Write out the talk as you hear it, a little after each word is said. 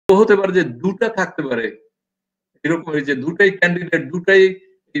হতে পারে যে দুটা থাকতে পারে, এরকম যে দুটাই ক্যান্ডিডেট, দুটাই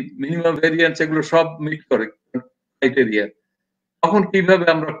মিনিমাম ভেরিয়েন্স এগুলো সব মিট করে ক্রাইটেরিয়া। তখন কিভাবে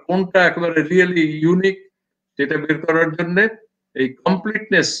আমরা কোনটা একেবারে রিয়েলি ইউনিক সেটা বের করার জন্য এই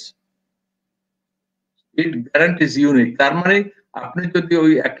কমপ্লিটনেস ইট গ্যারান্টিজ ইউনিক। তার মানে আপনি যদি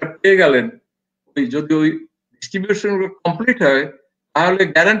ওই একটা পেয়ে গেলেন, ওই যদি ওই ডিস্ট্রিবিউশন কমপ্লিট হয়, তাহলে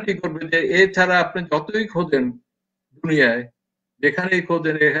গ্যারান্টি করবে যে এছাড়া আপনি যতই খোঁজেন দুনিয়ায়, যেখানেই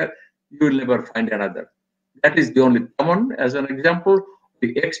খোঁজেন, you will never find another. That is the only common. As an example, the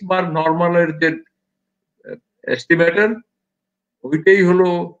x bar normal এর যে এস্টিমেটর, ওইটাই হলো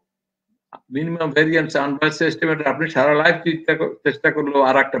মিনিমাম ভেরিয়েন্স আনবায়াসড এস্টিমেটর। আপনি সারা লাইফ চেষ্টা করলেও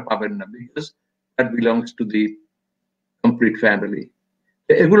আর একটা পাবেন না, because that belongs to the complete family.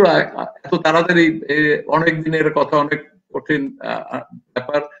 এগুলো এত তাড়াতাড়ি, অনেক দিনের কথা, অনেক কঠিন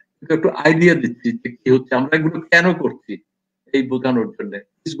ব্যাপার, কিন্তু একটু আইডিয়া দিচ্ছি যে কি হচ্ছে, আমরা এগুলো কেন করছি এই বোঝানোর জন্য।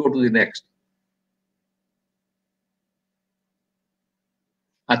 Please go to the next.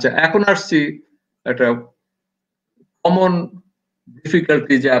 আচ্ছা, এখন আসছি একটা কমন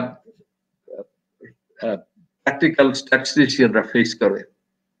ডিফিকাল্টি যা প্র্যাকটিক্যাল স্ট্যাটিস্টিশিয়ানরা ফেস করে।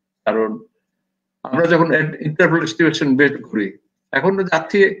 কারণ আমরা যখন ইন্টারভাল এস্টিমেশন বের করি, এখন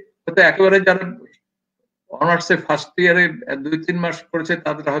যাচ্ছি হয়তো একেবারে যারা অনার্সে ফার্স্ট ইয়ারে 2-3 মাস করেছে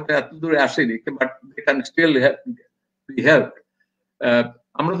তাদের হয়তো এত দূরে আসেনি, but they can still be help.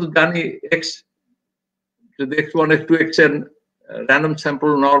 আমরা তো জানি এক্স, যদি x1 x2 xn random sample,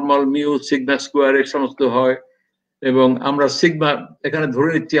 normal, mu, sigma square এই সমস্ত হয়, এবং আমরা সিগমা এখানে ধরে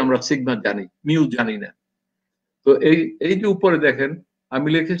নিচ্ছি, আমরা সিগমা জানি, মিউ জানি না। তো এই যে উপরে দেখেন আমি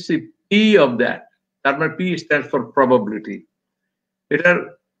লিখেছি p অফ দ্যাট, তার মানে p স্ট্যান্ডস ফর প্রবাবিলিটি। এটার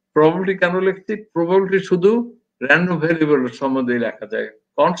প্রবাবিলিটি কেন লিখছি? প্রবাবিলিটি শুধু র্যান্ডম ভেরিয়েবলের সম্বন্ধে লেখা যায়,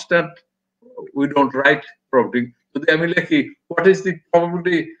 constant we don't write probability. যদি আমি লিখি what is the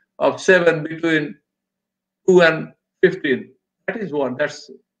probability of 7 between 2 and 15, that is 1. That's,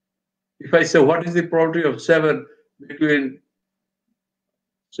 if I say what is the probability of 7 between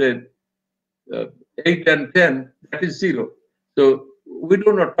say 8 and 10, that is 0. So we do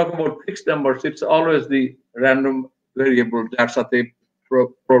not talk about fixed numbers, it's always the random variable যার সাথে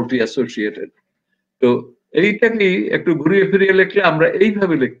probability associated. তো এইটাকে একটু ঘুরিয়ে ফিরিয়ে লিখলে আমরা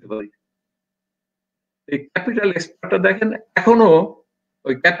এইভাবে লিখতে পারি। এই ক্যাপিটাল এক্সপার্টটা দেখেন এখনো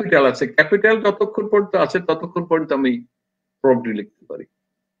ওই ক্যাপিটাল আছে, ক্যাপিটাল যতক্ষণ পর্যন্ত আছে ততক্ষণ পর্যন্ত আমি প্রবাবিলিটি লিখতে পারি।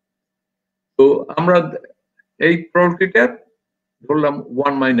 তো আমরা এই প্রবাবিলিটিটা ধরলাম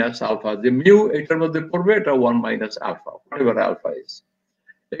 1 মাইনাস আলফা, যে মিউ এটার মধ্যে পড়বে, এটা 1 minus alpha, whatever alpha is.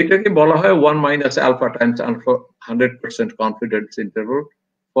 এটাকে বলা হয় 1 minus alpha Times alpha 100% confidence interval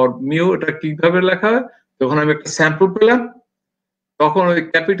for mu. এটা কিভাবে লেখা হয়? যখন আমি একটা স্যাম্পল পেলাম, তখন ওই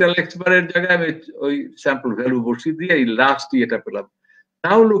ক্যাপিটাল এক্স বারের জায়গায় আমি ওই স্যাম্পল ভ্যালু বসিয়ে দিয়ে এই লাস্ট ইয়েটা পেলাম।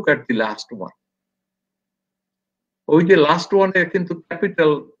 নাও look at the last one. ওই যে লাস্ট ওয়ানে কিন্তু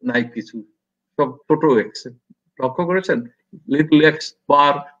ক্যাপিটাল নাই কিছু, সব ছোট এক্স। লক্ষ্য করেছেন? Little x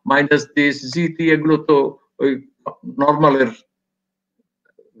bar minus this GT, এগুলো তো ওই নর্মালের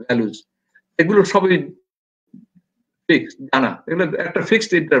ভ্যালুজ, এগুলো সবই ফিক্সড জানা, এগুলো একটা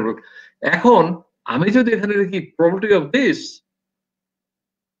ফিক্সড ইন্টারভ্যাল। এখন আমি যদি এখানে দেখি প্রবাবিলিটি অফ দিস,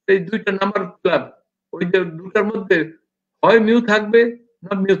 এই দুইটা নাম্বার পেলাম, ওই যে দুটার মধ্যে হয় মিউ থাকবে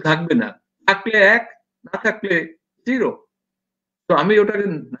না মিউ থাকবে না, থাকলে 1, না থাকলে 0। তো আমি ওটাকে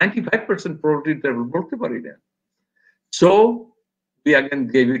 95% probability interval বলতে পারি না। So we again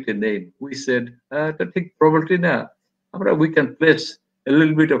gave it a name. We said এটা ঠিক probability না, আমরা we can place a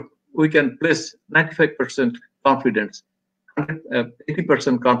little bit of, we can place 95% confidence,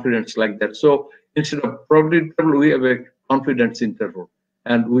 80% confidence, like that. So instead of probability interval we have a confidence interval,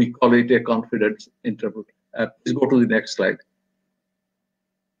 and we call it a confidence interval. Please go to the next slide.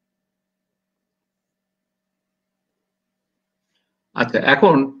 আচ্ছা,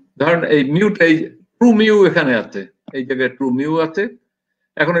 এখন ধরেন এই মিউটাই true mu এখানে আছে, এই জায়গায় true mu আছে।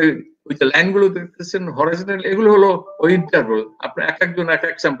 এখন ওই যে লাইনগুলো দেখতেছেন হরাইজন্টাল, এগুলো হলো ওই ইন্টারভাল। আপনার এক একজন এক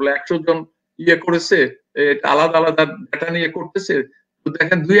এক স্যাম্পল 100 জন ইয়ে করেছে, আলাদা আলাদা ডাটা নিয়ে করতেছে, তো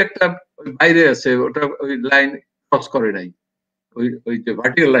দেখেন 2-1টা বাইরে আছে, ওটা ওই লাইন ক্রস করে নাই, ওই যে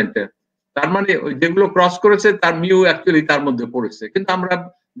ভার্টিক্যাল লাইনটা। তার মানে ওই যেগুলো ক্রস করেছে তার মিউ অ্যাকচুয়ালি তার মধ্যে পড়েছে, কিন্তু আমরা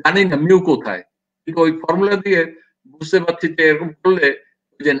জানি না মিউ কোথায়। কিন্তু ওই ফর্মুলা দিয়ে বুঝতে পারছি যে এরকম করলে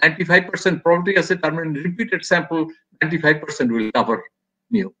যে 95% প্রবাবিলিটি আছে, তার মানে repeated sample 95% will cover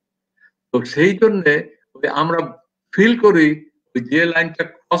mu. তো সেই জন্য আমরা ফিল করি ওই যে লাইনটা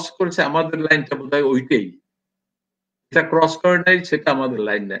ক্রস করেছে আমাদের লাইনটা বোধহয় ওইটাই, এটা ক্রস করে নাই সেটা আমাদের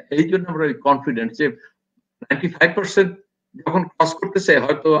লাইন না। এই জন্য আমরা ওই কনফিডেন্স যে 95% যখন ক্রস করতেছে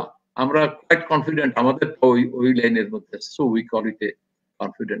হয়তো আমরা কোয়াইট কনফিডেন্ট আমাদের ওই লাইনের মধ্যে, so we call it A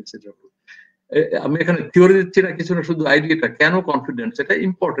confidence interval. আমি এখানে থিওরি দিচ্ছি না কিছু না, শুধু আইডিয়াটা কেন কনফিডেন্স, এটা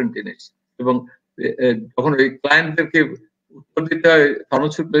ইম্পর্টেন্ট জিনিস। এবং যখন ওই ক্লায়েন্টদেরকে উত্তর দিতে হয়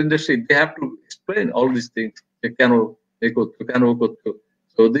pharmaceutical industry, they have to explain all this things, যে কেন এই করতো, কেন করতো।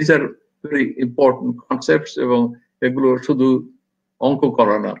 So this are very important concepts, এবং এগুলো শুধু অঙ্ক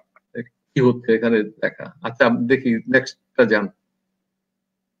করা না, কি হচ্ছে এখানে দেখা। আচ্ছা দেখি নেক্সটটা যান।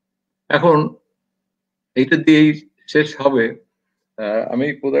 এখন এইটা দিয়েই শেষ হবে। আমি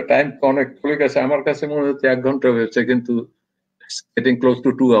বোধহয় টাইম অনেক চলে গেছে, আমার কাছে মনে হচ্ছে 1 ঘন্টা হয়েছে, কিন্তু গেটিং ক্লোজ টু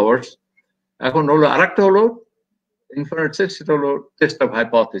 2 আওয়ার্স। এখন হলো আরেকটা হলো ইনফারেন্সেস, সেটা হলো টেস্ট অফ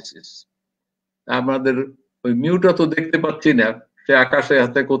হাইপোথিসিস। আমাদের ওই মিউটা তো দেখতে পাচ্ছি না, সে আকাশে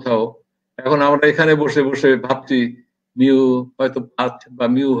হাতে কোথাও। এখন আমরা এখানে বসে বসে ভাবছি মিউ হয়তো 5 বা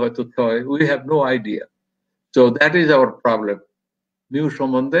মিউ হয়তো 6, we have no idea. So that is our problem, mu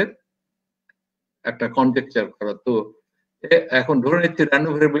সম্বন্ধে একটা কনজেকচার করা। তো এখন ধরে নিচ্ছি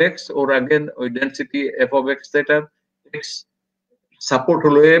র্যান্ডম ভেরিয়েবল এক্স, ওর আগেন ওই density F of x theta, x support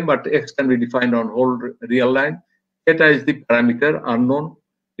হলো এ, but x can be defined on whole real line. এটা is the parameter unknown,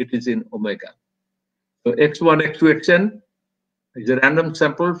 it is in omega. So x1, x2, xn is a random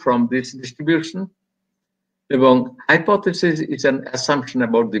sample from this distribution. এবং hypothesis is an assumption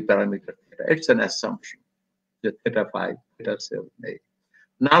about the parameter theta. It's an assumption that theta 5, theta 7, 8.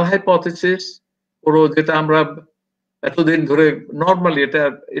 Null hypothesis, পুরো যেটা আমরা এতদিন ধরে normally এটা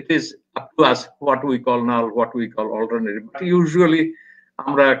it is up to us what we call null, what we call alternative. But usually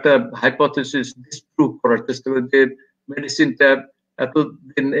আমরা একটা hypothesis disprove করার চেষ্টা করি যে মেডিসিনটা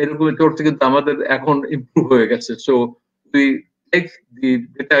এতদিন এরকম চলছে, কিন্তু আমাদের এখন ইমপ্রুভ হয়ে গেছে। সো উই টেক দি,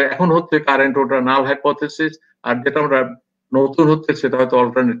 যেটা এখন হচ্ছে কারেন্ট, ওটা নাল হাইপোথিসিস, আর যেটা আমরা নতুন হচ্ছে সেটা হয়তো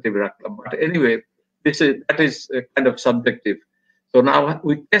অল্টারনেটিভ রাখলাম। But anyway that is kind of subjective. So now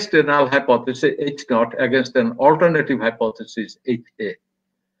we test a null hypothesis H0 against an alternative hypothesis HA.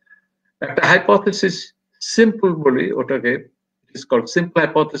 একটা hypothesis simple বলি ওটাকে, it is called simple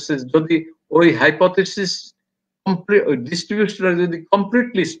hypothesis, যদি ওই hypothesis ডিস্ট্রিবিউশনটা যদি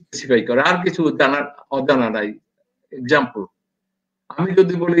কমপ্লিটলি স্পেসিফাই করে, আর কিছু অজানা নাই। এক্সাম্পল, আমি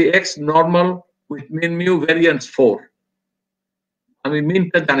যদি বলি x normal with mean mu variance 4, আমি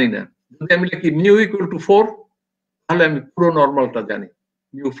মিনটা জানি না। যদি আমি লিখি মিউ ইকুয়াল টু 4, তাহলে আমি পুরো নর্মালটা জানি,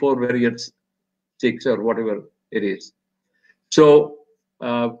 mu 4 variance 6 or whatever it is. So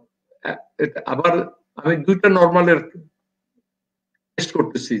আবার আমি দুইটা নর্মালের টেস্ট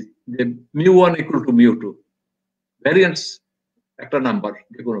করতেছি, যে mu 1 equal to mu 2, variance একটা নাম্বার,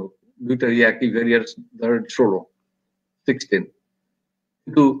 যে কোনো দুইটারই একই ভ্যারিয়েন্স, ধরেন 16, 16,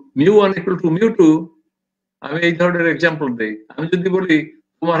 কিন্তু মিউ 1 ইকুয়াল টু মিউ 2, আমি এই ধরনের এক্সাম্পল দেই। আমি যদি বলি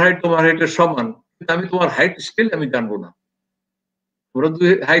তোমার হাইটের সমান, কিন্তু আমি তোমার হাইট স্টিল আমি জানবো না। তোমরা দুই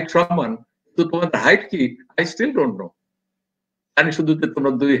হাইট সমান, কিন্তু তোমার হাইট কি আই স্টিল ডোন্ট নো। জানি শুধু যে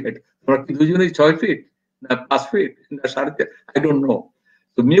তোমরা দুই হাইট, তোমরা কি দুজনেই 6 ফিট না 5 ফিট না 4.5, I don't know.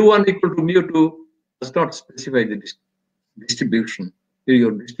 So mu 1 equal to mu 2 does not specify the distribution.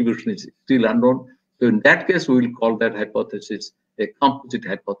 Your distribution is still unknown. So in that case, we will call that hypothesis a composite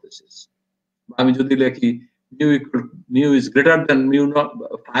hypothesis. আমি যদি লিখি mu is greater than mu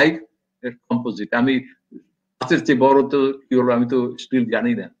 5, a composite. আমি 5 এর চেয়ে বড় তো কি হলো, আমি তো স্টিল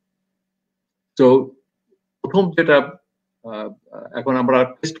জানি না। তো প্রথম যেটা এখন আমরা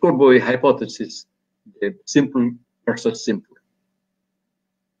টেস্ট করবো এই হাইপোথিসিস, যে simple versus simple.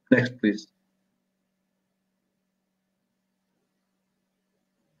 Next please.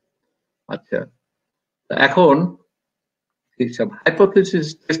 আচ্ছা, এখন এইসব হাইপোথিসিস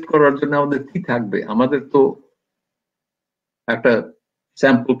টেস্ট করার জন্য আমাদের কি থাকবে? আমাদের তো একটা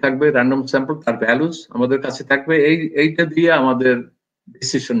স্যাম্পল থাকবে, র্যান্ডম স্যাম্পল, তার ভ্যালুস আমাদের কাছে থাকবে। এইটা দিয়ে আমাদের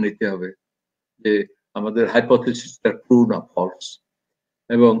ডিসিশন নিতে হবে যে আমাদের হাইপোথিসিসটা ট্রু না ফলস।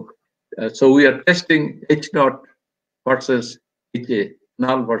 এবং so we are testing H0 versus HA,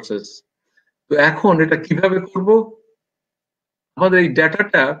 null versus. তো এখন এটা কিভাবে করব? আমাদের এই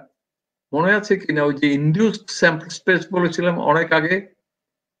ডেটাটা মনে আছে কিনা, ওই যে ইনডিউসড স্যাম্পল স্পেস বলেছিলাম অনেক আগে,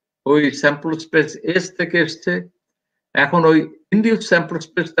 ওই স্যাম্পল স্পেস এস থেকে এসছে। এখন ওই ইনডিউসড স্যাম্পল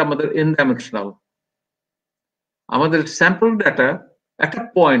স্পেসটা আমাদের এন ডাইমেনশনাল। আমাদের স্যাম্পল ডাটা একটা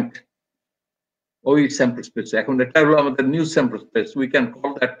পয়েন্ট ওই স্যাম্পল স্পেস, এখন এটা হলো আমাদের new sample space, we can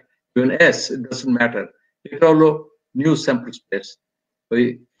call that even S, it doesn't matter. এটা হলো নিউ স্যাম্পল স্পেস, ওই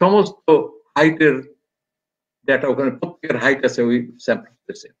সমস্ত হাইটের ডাটা, ওখানে প্রত্যেকের হাইট আছে ওই স্যাম্পল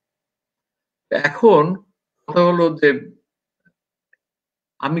স্পেসে। এখন কথা হলো যে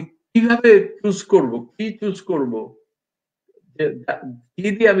আমি কিভাবে চুজ করব, কি চুজ করব, কি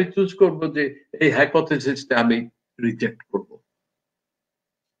দিয়ে আমি চুজ করব যে এই হাইপোথিসিসটা আমি রিজেক্ট করব।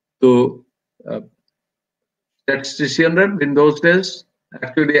 তো statisticianরা in those days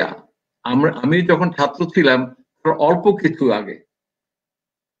অ্যাকচুয়ালি আমি যখন ছাত্র ছিলাম অল্প কিছু আগে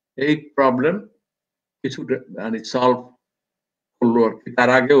এই প্রবলেম কিছু মানে সলভ করলো আর কি। তার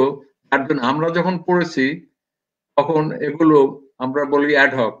আগেও তার জন্য আমরা যখন পড়েছি তখন এগুলো আমরা বলি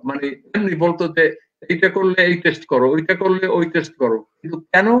অ্যাডহক, মানে এমনি বলতো যে এইটা করলে এই টেস্ট করো, ওইটা করলে ওই টেস্ট করো, কিন্তু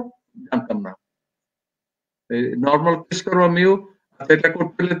কেন জানতাম না। নর্মাল টেস্ট করো মিউ, এটা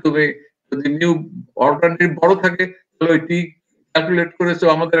করতে হলে তুমি যদি মিউ অর্গানটি বড় থাকে তাহলে ওই টি ক্যালকুলেট করেছো।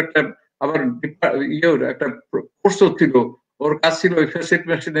 আমাদের একটা আবার একটা কোর্স ছিল, ওর কাজ ছিল ওই ফেসিট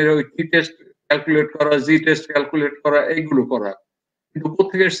মেশিনের ওই টি টেস্ট ক্যালকুলেট করা, জি টেস্ট ক্যালকুলেট করা, এইগুলো করা। কিন্তু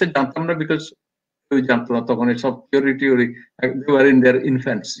কোথেকে এসছে জানতাম না, বিকজ কেউ জানতো না তখন এসব থিওরি টিওরি ইন দেয়ার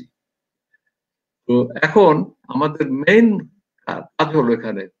ইনফ্যান্সি। তো এখন আমাদের মেইন কাজ হলো,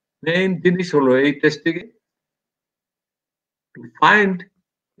 এখানে মেইন জিনিস হলো এই testing to find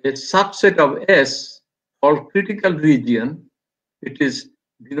a subset of S called critical region. It is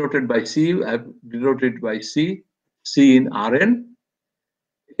denoted by C, I've denoted by C, C in Rn.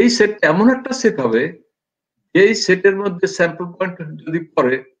 এই সেট এমন একটা সেট হবে যেই সেটের মধ্যে স্যাম্পল পয়েন্ট যদি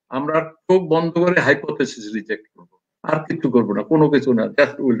পড়ে আমরা চোখ বন্ধ করে হাইপোথেসিস রিজেক্ট করব, আর কিছু করব না, কোনো কিছু না,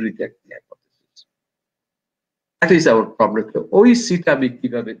 just will reject the hypothesis. That is our problem. ওই সিট আমি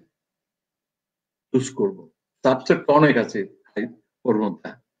কিভাবে চুজ করব? সাবসেট অনেক আছে ওর মধ্যে,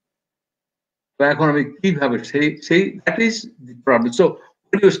 তো এখন আমি কিভাবে সেই that is the problem. So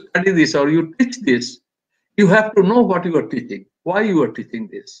when you study this or you teach this, you have to know what you are teaching, why you are teaching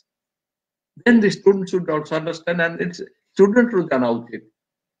this. Then the student should also understand, and it's student ও জানা উচিত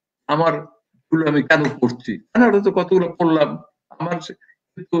আমার গুলো আমি কেন পড়ছি। Canada তো কতগুলো পড়লাম, আমার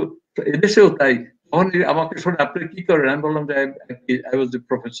কিন্তু এদেশেও তাই। তখন আমাকে শোনে আপনি কি করেন, আমি বললাম যে I was the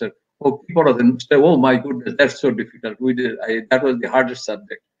professor. ও কি পড়াতেন? Oh my goodness, that's so difficult. That was the hardest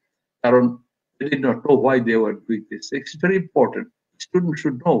subject. কারণ they did not know why they were doing this. It's very important. Students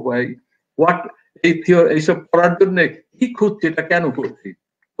should know why, what এইসব পড়ার জন্য কি খুঁজছি, এটা কেন করছি,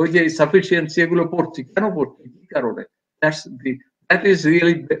 ওই যে সাফিসিয়েন্সি এগুলো পড়ছি কেন পড়ছি, কি কারণে। That is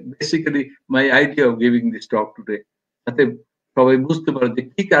really basically my idea of giving this talk today. যাতে সবাই বুঝতে পারে যে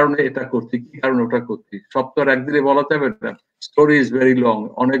কি কারণে এটা করছি, কি কারণে ওটা করছি। সব তো আর একদিনে বলা যাবে না, স্টোরি ইজ ভেরি লং,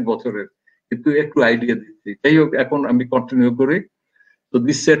 অনেক বছরের, কিন্তু একটু আইডিয়া দিচ্ছি। যাই হোক, এখন আমি কন্টিনিউ করি। তো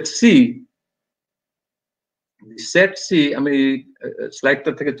দিস সেট সি আমি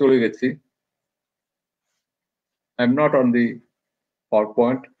স্লাইডটা থেকে চলে গেছি, I am not on the power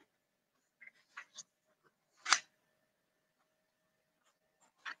point.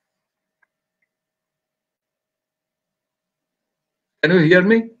 Can you hear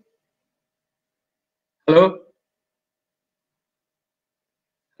me? Hello?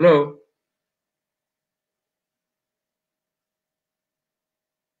 Hello?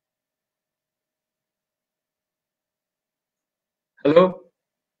 Hello?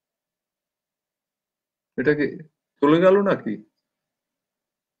 এটা কি চলে গেল নাকি?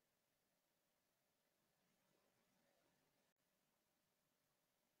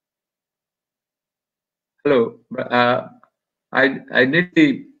 Hello? I need the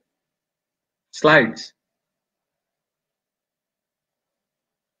slides.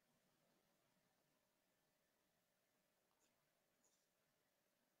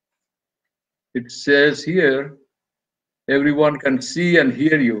 It says here everyone can see and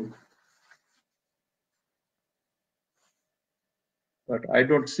hear you, but I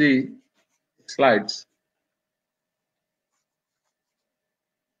don't see slides.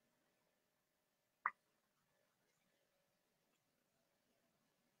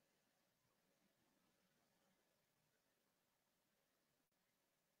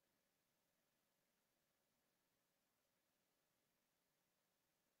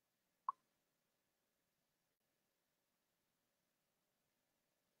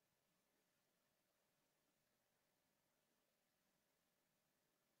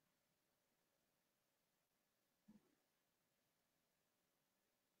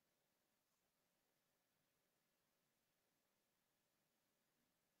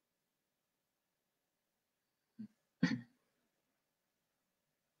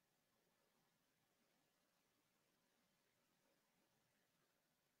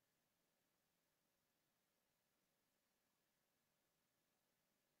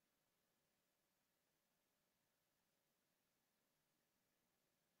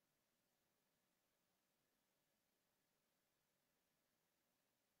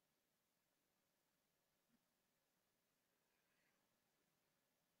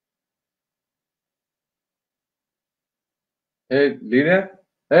 Hey, Lina?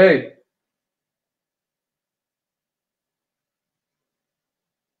 Hey,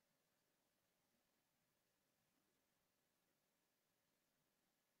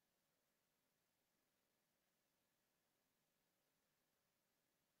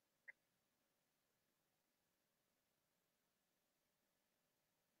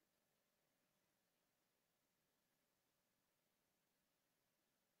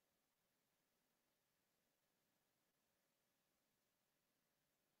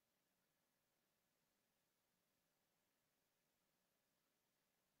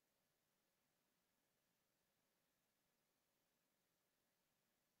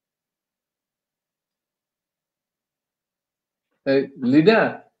 Hey,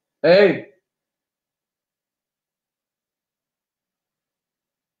 Lina, hey.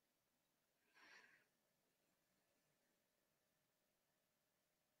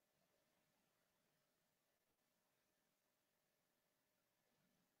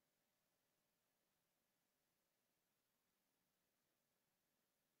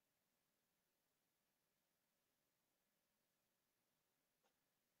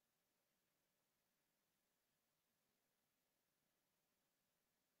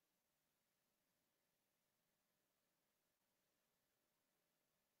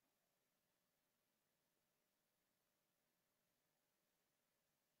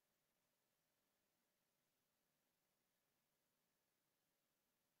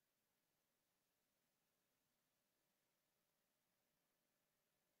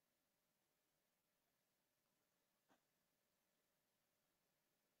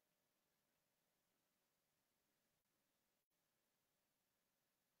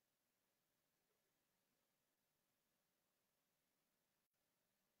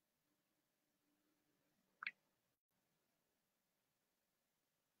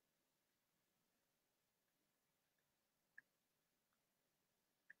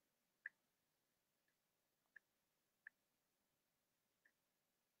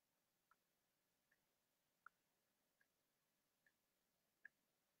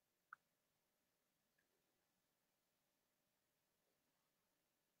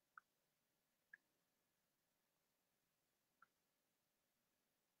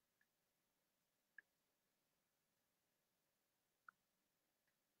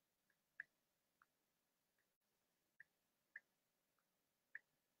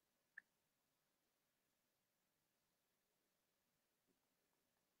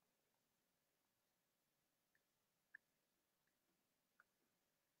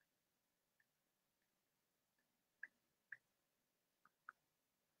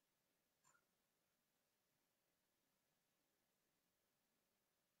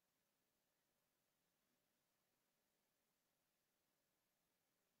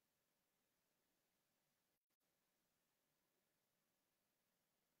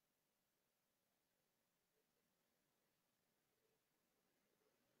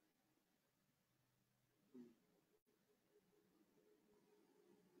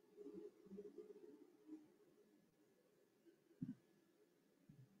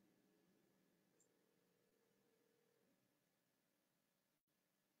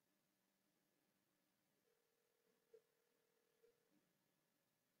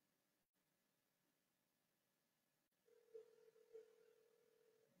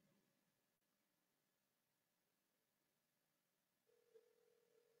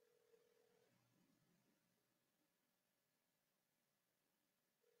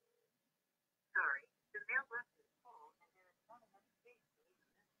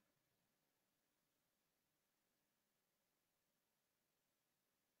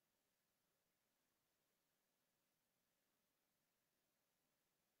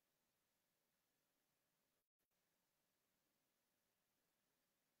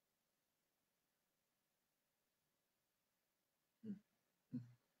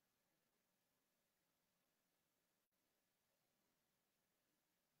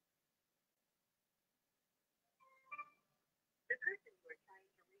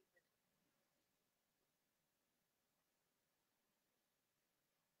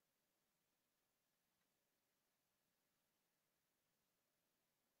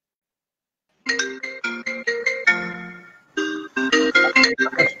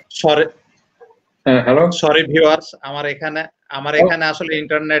 Sorry hello sorry viewers, আমার এখানে আসলে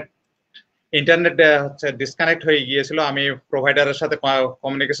internet হচ্ছে disconnect হয়ে গিয়েছিল। আমি প্রোভাইডারের সাথে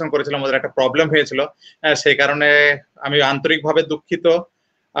communication করেছিলাম, ওদের একটা প্রবলেম হয়েছিল, সেই কারণে আমি আন্তরিকভাবে দুঃখিত।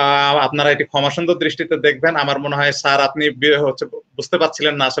 আপনারা এটি ক্ষমাসুন্দর দৃষ্টিতে দেখবেন। আমার মনে হয় স্যার আপনি হচ্ছে বুঝতে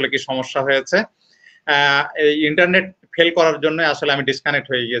পারছিলেন না আসলে কি সমস্যা হয়েছে। এই ইন্টারনেট ফেল করার জন্য আসলে আমি ডিসকানেক্ট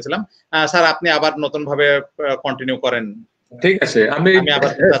হয়ে গিয়েছিলাম। স্যার আপনি আবার নতুন ভাবে কন্টিনিউ করেন। ঠিক আছে, আমি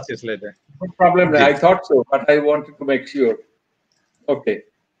আবার যাচ্ছি স্লাইডে। প্রবলেম নেই, I thought so but I wanted to make sure. ওকে,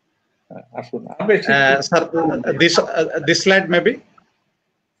 আসুন। স্যার দিস স্লাইড মেবি,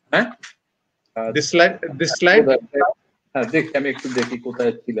 হ্যাঁ দিস স্লাইড হ্যাঁ, দেখি আমি একটু দেখি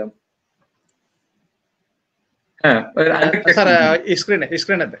কোথায় ছিলাম। হ্যাঁ স্যার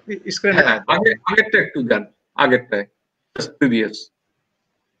স্ক্রিনে আগেরটা একটু যান, আগেরটায় প্রিভিয়াস।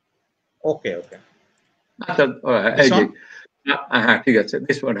 ওকে ওকে, আচ্ছা এই যে হ্যাঁ ঠিক আছে,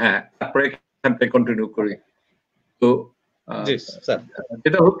 দিস ওয়ান। হ্যাঁ, তারপরে এখান থেকে কন্টিনিউ করি। তো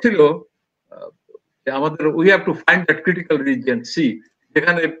যেটা হচ্ছিল আমাদের we have to find that critical region C,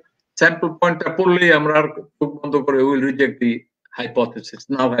 যেখানে স্যাম্পল পয়েন্টটা পড়লেই আমরা আর চোখ বন্ধ করে will reject the hypothesis,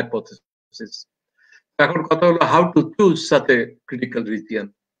 null hypothesis. এখন কথা হলো how to choose such a critical region.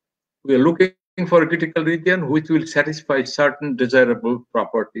 We are looking for a critical region which will satisfy certain desirable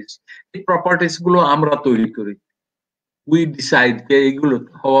properties. এই properties গুলো আমরা তৈরি করি, we decide যে এইগুলো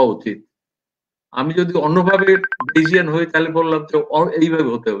হওয়া উচিত। আমি যদি অন্যভাবে বেজিয়ান হই তাহলে বললাম যে এইভাবে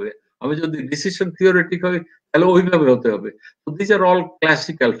হতে হবে, আমি যদি ডিসিশন থিওরিটিক হই তাহলে ওইভাবে হতে হবে। তো দিস আর অল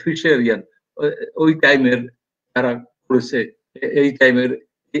ক্লাসিক্যাল ফিশারিয়ান, ওই টাইমের যারা করেছে, এই টাইমের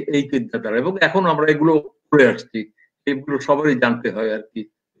এই চিন্তাধারা, এবং এখন আমরা এগুলো করে আসছি, এগুলো সবারই জানতে হয় আর কি,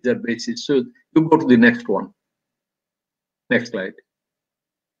 basis. So you go to the next one, next slide.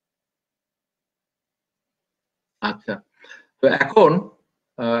 আচ্ছা, তো এখন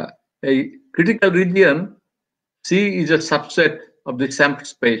a critical region C is a subset of the sample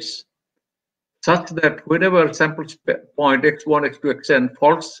space such that whenever sample point x1, x2, xn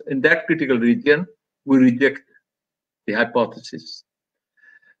falls in that critical region, we reject the hypothesis.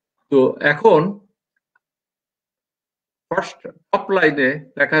 So এখন first top line এ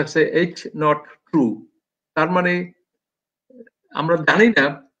লেখা আছে h not true, তার মানে আমরা জানি না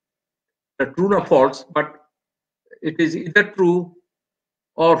true না false, but it is either true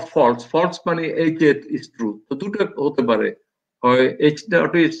or false. False মানে h is true, তো দুটো হতে পারে, হয় h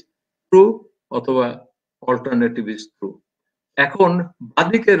not is true অথবা alternative is true. এখন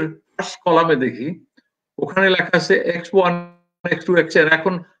বাদিকের ফার্স্ট কলামে দেখি, ওখানে লেখা আছে x1, x2, xn।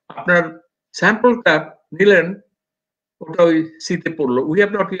 এখন আপনার স্যাম্পলটা নিলেন, ওটা ওই সিতে পড়লো, we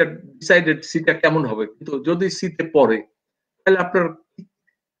have not yet decided সিটা কেমন হবে, কিন্তু যদি সিতে পড়ে তাহলে আপনার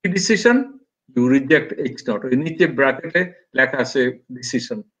কি decision? You reject h not. ওই নিচে ব্র্যাকেটে লেখা আছে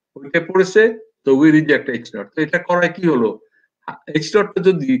ডিসিশন, ওইটা পড়েছে, তো উই রিজেক্ট h নট। তো এটা করায় কি হলো, h নটটা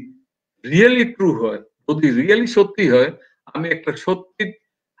যদি রিয়েলি ট্রু হয়, যদি রিয়েলি সত্যি হয়, আমি একটা সত্যি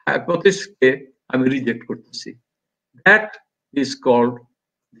হাইপোথিসকে আমি রিজেক্ট করতেছি। That is called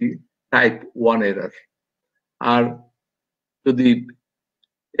the type 1 error. আর যদি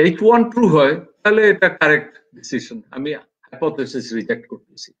h1 ট্রু হয় তাহলে এটা কারেক্ট ডিসিশন, আমি হাইপোথিসিস রিজেক্ট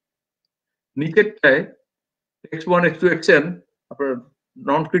করতেছি। নিচেরটায় x1, x2, xn আপনার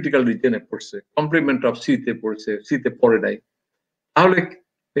নন ক্রিটিক্যাল রিজনে পড়ছে, কমপ্লিমেন্ট অফ সি তে পড়ছে, সি তে পড়ে নাই, তাহলে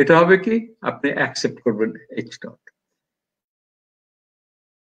এটা হবে কি, আপনি অ্যাকসেপ্ট করবেন h নট।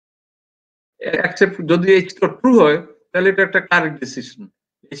 অ্যাকসেপ্ট, যদি h নট ট্রু হয় তাহলে এটা একটা correct decision,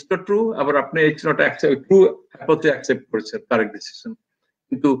 h not true, আবার আপনি h not accept, true hypothesis accept করেছেন, কারেক্ট ডিসিশন।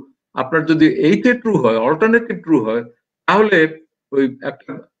 কিন্তু আপনার যদি এইটা ট্রু হয়, অল্টারনেটিভ ট্রু হয়, তাহলে ওই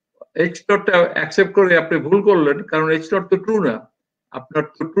একটা h নটটা অ্যাকসেপ্ট করে আপনি ভুল করলেন, কারণ h নট তো ট্রু না, আপনার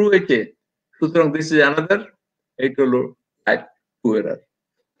তো ট্রু h এ, সুতরাং দিস ইজ অ্যানাদার, এইটা হলো টাইপ 2 এরর।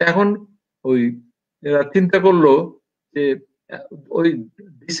 এখন ওই এরা চিন্তা করলো যে ওই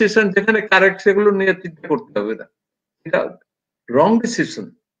ডিসিশন যেখানে কারেক্ট সেগুলো নিয়ে চিন্তা করতে হবে না, এটা রং ডিসিশন,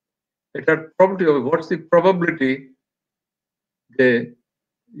 এটার প্রবাবিলিটি হবে, হোয়াটস দি প্রবাবিলিটি যে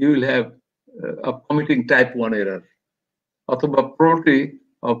you will have of committing type 1 error অথবা probability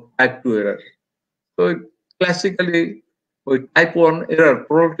of type 2 error. So classically ওই type 1 error,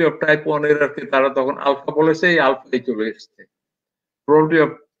 probability of type 1 error কে তারা তখন আলফা বলেছে, এই আলফাই চলে এসেছে। probability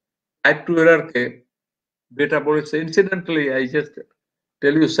of type 2 error কে বেটা বলেছে। Incidentally, I just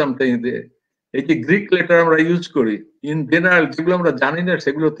tell you something, এই যে গ্রিক লেটার আমরা ইউজ করি ইন জেনারেল, যেগুলো আমরা জানি না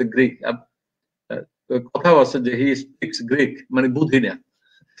সেগুলোতে গ্রিক কথাও আছে যে হি স্পিক্স গ্রিক, মানে বুঝি না।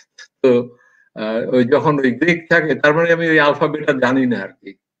 তো ওই যখন ওই গ্রিক থাকে তার মানে আমি ওই আলফাবেটটা জানি না আর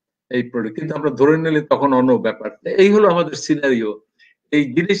কি, এই প্রোডাক্ট, কিন্তু আমরা ধরে নিলে তখন অন্য ব্যাপার। এই হলো আমাদের সিনারিও। এই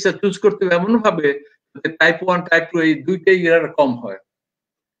জিনিসটা চুজ করতে হবে এমন ভাবে যে টাইপ 1 টাইপ 2 এই দুইটাই এর কম হয়।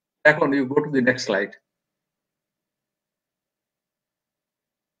 এখন you go to the next slide.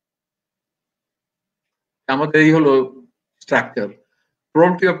 আমাদের এই হলো স্ট্রাকচার।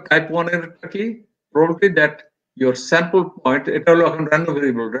 probability of type 1 এর কি, probability that your sample point, এটা হলো এখন random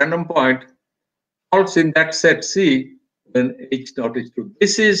variable, random point falls in that set C when h not is true.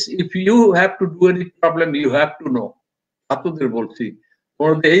 This is, if you have to do any problem, you have to know. ছাত্রদের বলছি,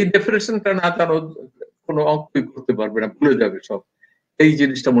 এই ডেফিনেশনটা না জানো কোনো অঙ্কই করতে পারবে না, ভুলে যাবে সব। এই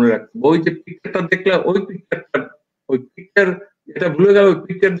জিনিসটা মনে রাখবে, ওই যে পিকচারটা দেখলে, ওই পিকচার এটা ভুলে যাবে, ওই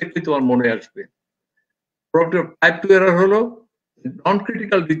পিকচার দেখলে তোমার মনে আসবে। probability of type 2 error হলো নন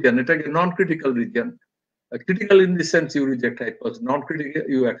ক্রিটিক্যাল রিজিয়ন, এটাকে নন critical region, critical in the sense you reject hypothesis, non critical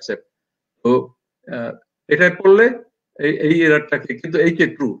you accept. তো এটাই পড়লে এই এররটাকে, কিন্তু এই যে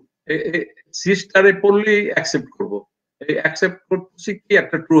ট্রু, সি স্টারে পড়লেই অ্যাকসেপ্ট করব, এই অ্যাকসেপ্ট করতেছি কি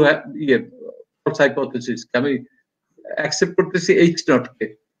একটা ট্রু ইয়ে ফলস হাইপোথিসিস, আমি অ্যাকসেপ্ট করতেছি h not K,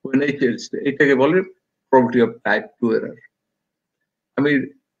 when h is, এটাকে বলে probability of type 2 error। আমি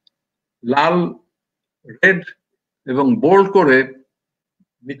লাল রেড এবং বোল্ড করে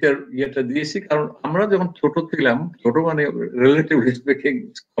নিচের ইয়েটা দিয়েছি, কারণ আমরা যখন ছোট ছিলাম, ছোট মানে রিলেটিভলি স্পিকিং,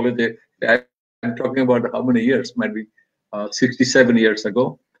 কলেজে I'm talking about how many years, might be 67 years ago,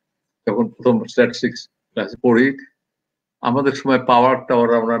 যখন প্রথম স্ট্যাটিস্টিক্স ক্লাসে পড়ি, আমাদের সময় পাওয়ার টাওয়ার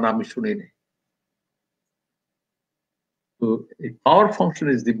আমরা নামই শুনিনি। তো এই পাওয়ার function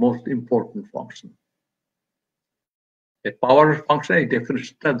is the most important function. এই পাওয়ার ফাংশন এই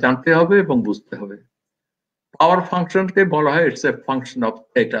ডেফিনেশনটা জানতে হবে এবং বুঝতে হবে। পাওয়ার ফাংশনকে বলা হয় it's a function of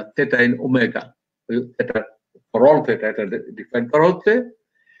theta, theta in omega, theta for all theta, এটা ডিফাইন করা হচ্ছে।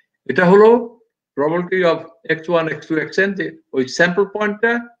 এটা হলো probability of x1 x2 xn, যে ওই স্যাম্পল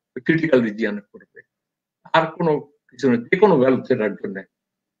পয়েন্টটা ক্রিটিক্যাল রিজিয়নে পড়বে, আর কোনো কিছু না, যে কোনো ভ্যালু থেটার জন্য।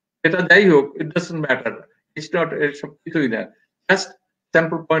 এটা যাই হোক, it doesn't matter, it's not, এসব কিছুই না, জাস্ট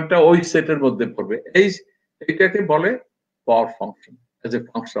স্যাম্পল পয়েন্টটা ওই সেটের মধ্যে পড়বে। এইটাকে বলে পাওয়ার function as a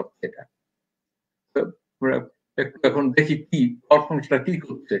function of theta. একটু এখন দেখি কি পাওয়ার ফাংশনটা কি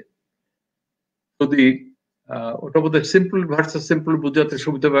করছে। যদি ওটা বোধহয় সিম্পল ভার্সেস সিম্পল বোঝাতে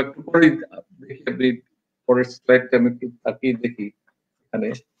সুবিধা হবে, একটু পরে দেখি, আপনি পরের স্লাইডটা আমি একটু তাকিয়ে দেখি। এখানে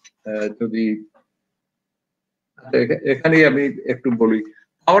যদি এখানে আমি একটু বলি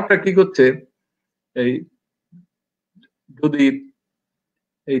পাওয়ারটা কি করছে। এই যদি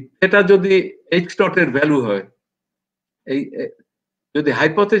এই থেটা যদি h নট এর ভ্যালু হয়, এই যদি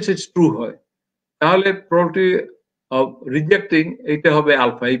হাইপোথেসিস ট্রু হয়, তাহলে প্রবাবিলিটি অফ রিজেক্টিং এইটা হবে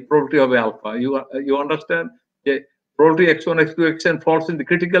আলফা, এই প্রবাবিলিটি হবে আলফা। ইউ আন্ডারস্ট্যান্ড যে probability x1 x2 xn falls in the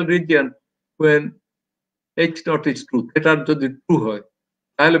critical region when h not is true, theta যদি ট্রু হয়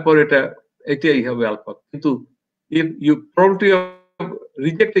তাহলে পরে এটাই হবে আলফা। কিন্তু if you probability of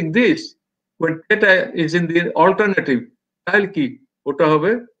rejecting this when theta is in the alternative, তাহলে কি ওটা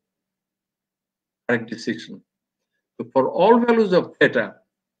হবে correct decision. So for all values of theta,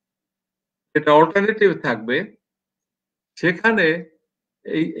 এটা alternative থাকবে, সেখানে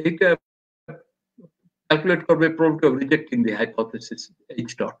এইটা ক্যালকুলেট করবে probability of rejecting the hypothesis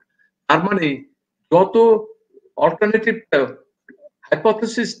h dot। তার মানে যত অল্টারনেটিভ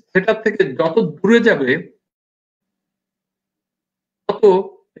হাইপোথেসিস থেটা থেকে যত দূরে যাবে, তত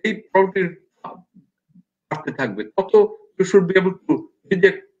এই প্রবাবিলিটি বাড়তে থাকবে, তত you should be able to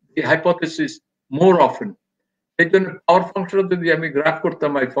reject the hypothesis more often. এই জন্য পাওয়ার ফাংশন যদি আমি গ্রাফ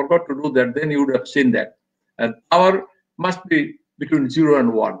করতাম, I forgot to do that, then you would have seen that, and power must be between 0 and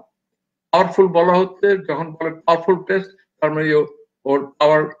 1. Powerful বলা হচ্ছে যখন বলে পাওয়ারফুল টেস্ট, তার মানে ওর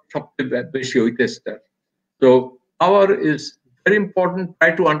পাওয়ার সবচেয়ে বেশি ওই টেস্টটা। তো power is very important,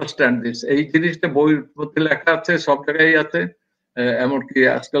 try to understand this. এই জিনিসটা বইয়ের মধ্যে লেখা আছে, সব জায়গায় আছে, এমনকি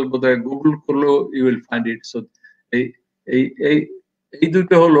আজকাল বোধহয় গুগল করলেও you will find it. So এই এই এই এই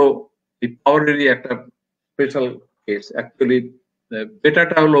দুটো হলো এই পাওয়ারেরই একটা স্পেশাল কেস। অ্যাকচুয়ালি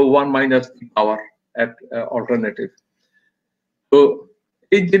বেটাটা হলো 1 minus the power at alternative. তো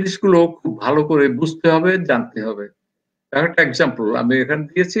এই জিনিসগুলো খুব ভালো করে বুঝতে হবে, জানতে হবে। একটা এক্সাম্পল আমি এখানে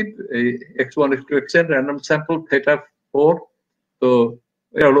দিয়েছি, এই x1 x2 xn random sample theta 4। তো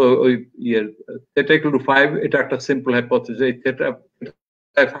এটা হলো ওই থেটা ইকুয়াল টু 5, এটা একটা সিম্পল হাইপোথিসিস। এই থেটা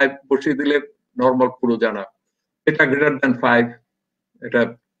 5 বসিয়ে দিলে নরমাল পুরো জানা, এটা গ্রেটার দ্যান 5, এটা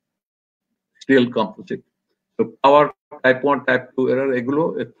রিয়েল কম্পোজিট। তো পাওয়ার টাইপ 1 টাইপ 2 এরর, এগুলো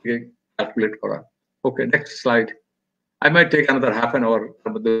এর থেকে ক্যালকুলেট করা। ওকে, next slide. I might take another half an hour,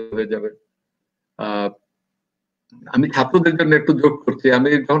 তার মধ্যে হয়ে যাবে। আমি ছাত্রদের জন্য একটু যোগ করছি, আমি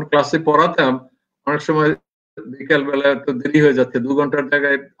যখন ক্লাসে পড়াতাম অনেক সময় বিকেল বেলা তো দেরি হয়ে যাচ্ছে, 2 ঘন্টার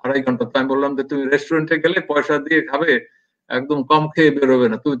জায়গায় 2.5 ঘন্টা। তো আমি বললাম যে তুমি রেস্টুরেন্টে গেলে পয়সা দিয়ে খাবে, একদম কম খেয়ে বেরোবে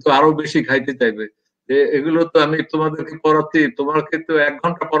না, তুমি তো আরো বেশি খাইতে চাইবে। এগুলো তো আমি তোমাদেরকে পড়াচ্ছি, তোমাকে তো 1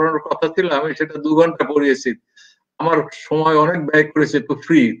 ঘন্টা পড়ানোর কথা ছিল, আমি সেটা 2 ঘন্টা পড়িয়েছি, আমার সময় অনেক ব্যয় করেছে, তো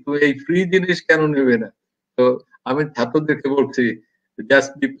ফ্রি, তুমি এই ফ্রি জিনিস কেন নেবে না? তো আমি ছাত্রদেরকে বলছি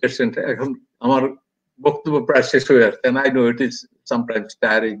জাস্ট বি পেশেন্ট। এখন আমার বক্তব্য প্রায় শেষ হয়ে আসছে, I know it is sometimes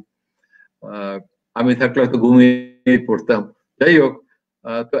tiring, আমি থাকলে হয়তো ঘুমিয়ে পড়তাম। যাই হোক,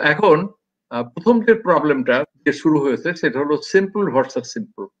 তো এখন প্রথম যে প্রবলেমটা যে শুরু হয়েছে সেটা হলো সিম্পল ভার্সাস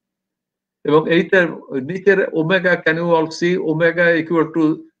সিম্পল, এবং এইটার নিচের omega, can you all C omega equal to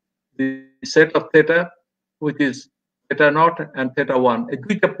the set of theta which is theta not and theta 1, এই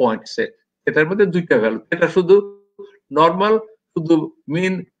দুইটা পয়েন্ট সেট, এটার মধ্যে দুইটা ভ্যালু। এটা শুধু নরমাল, শুধু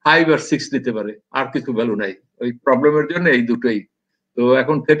মিন 5 আর 6 দিতে পারে, আর কিছু ভ্যালু নাই। ওই প্রবলেমের জন্য এই দুটোই। তো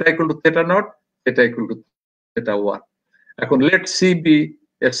এখন theta equal to theta not, theta equal to theta 1। এখন let see B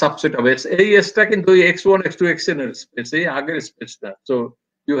A subset of S. এই এসটা কিন্তু x1 x2 xn এর স্পেস, এই আগের স্পেস না। So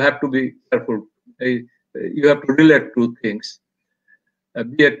you have to be careful, you have to relate two things,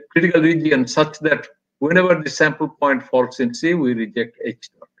 be a critical region such that whenever the sample point falls in C, we reject H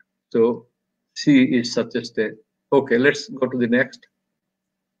dot. So C is such a state Okay, let's go to the next.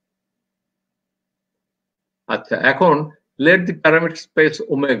 আচ্ছা, এখন let the parameter space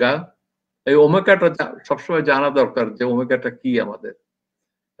omega, এই ওমেগাটা সবসময় জানা দরকার যে ওমেগাটা কি আমাদের।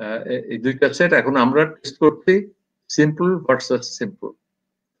 এই দুইটা সেট এখন আমরা টেস্ট করছি সিম্পল ভার্সাস সিম্পল।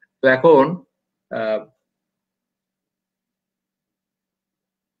 তো এখন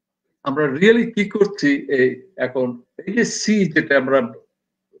আমরা রিয়েলি কি করছি, এই এখন এই যে সি যেটা আমরা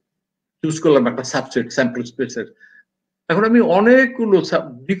চুজ করলাম একটা সাবসেট স্যাম্পল স্পেসের, এখন আমি অনেকগুলো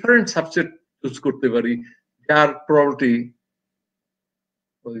ডিফারেন্ট সাবসেট চুজ করতে পারি যার প্রবাবিলিটি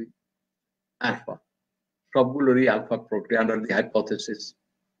ওই alpha, সবগুলোরই alpha probability under the hypothesis.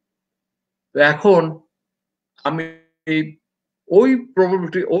 এখন আমি ওই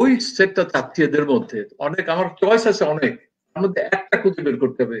প্রবাবিলিটি ওই সেটটা চাচ্ছি এদের মধ্যে অনেক, আমার চয়েস আছে অনেক, তার মধ্যে একটা খুঁজে বের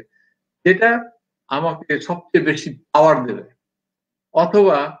করতে হবে যেটা আমাকে সবচেয়ে বেশি পাওয়ার দেবে,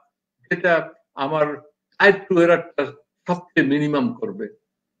 অথবা যেটা আমার টাইপ 2 এরারটা সবচেয়ে মিনিমাম করবে।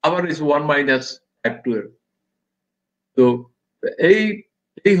 আবার ইজ 1 মাইনাস টাইপ 2 এর। তো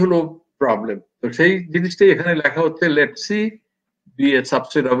এই হলো প্রবলেম। তো সেই জিনিসটাই এখানে লেখা হচ্ছে, let see B A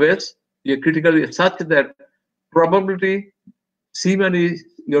subset of S, B a critical such that probability C মানে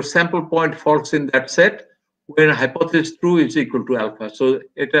your sample point falls in that set when hypothesis true is equal to alpha. So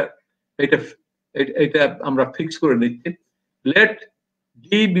এটা আমরা ফিক্স করে নিচ্ছি। Let D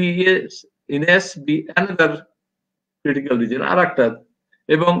be in S be another critical region, আর একটা,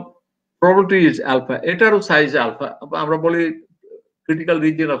 এবং probability is alpha, এটারও size alpha. আমরা বলি critical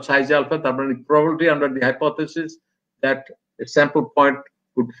region of size alpha, তার মানে probability under the hypothesis that a sample point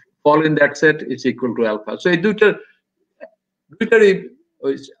would fall in that set is equal to alpha. So এই দুইটারই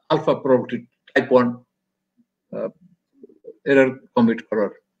alpha probability type 1 error commit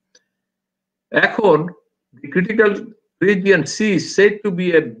করার। এখন critical region C said to be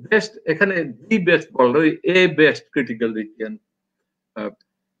a best, এখানে the best বললো, a best critical region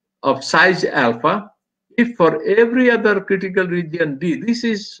of size alpha if for every other critical region D, this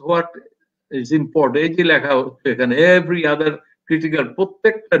is what is important, এই যে লেখা হচ্ছে এখানে every other critical,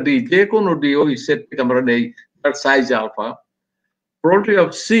 প্রত্যেকটা D, যে কোনো D ওই সেট থেকে আমরা নেই তার size alpha, probability of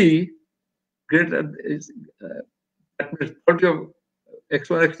C greater is that means probability of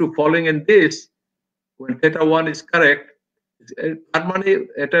x1 x2 falling in this when theta 1 is correct, তার মানে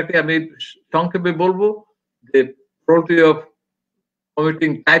এটাকে আমি সংক্ষেপে বলবো যে probability of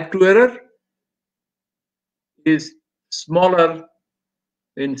committing type 2 error is smaller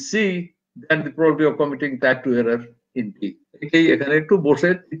in C than the probability of committing type 2 error in D. এখানে একটু বসে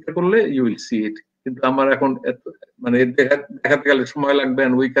চিন্তা করলে you will see it, কিন্তু আমার এখন মানে দেখাতে গেলে সময় লাগবে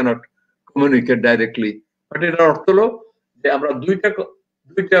and we cannot communicate directly, but এটার অর্থ হলো যে আমরা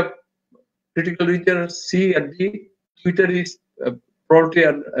দুইটা critical region C and D, দুইটার is probability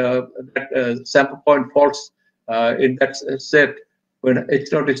and that sample point falls in that set when H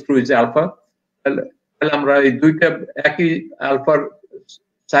naught is true is alpha, তাহলে আমরা এই দুইটা একই আলফার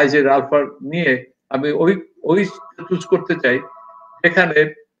সাইজের আলফা নিয়ে আমি ওই চুজ করতে চাই যেখানে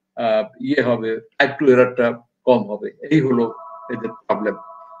ইয়ে হবে টাইপ 2 এরারটা কম হবে। এই হলো এদের প্রবলেম।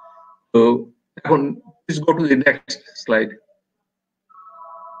 তো এখন please go to the next slide.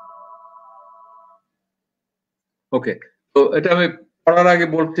 ওকে, তো এটা আমি পড়ার আগে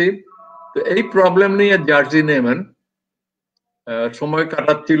বলছি, তো এই প্রবলেম নিয়ে জার্জি নেমান সময়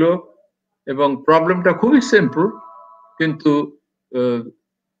কাটাচ্ছিল এবং প্রবলেমটা খুবই সিম্পল, কিন্তু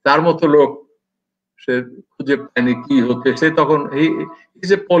তার মতো লোক সে খুঁজে পায়নি কি হচ্ছে। সে তখন he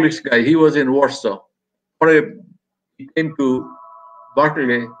is a polish guy, he was in Warsaw, পরে হি came to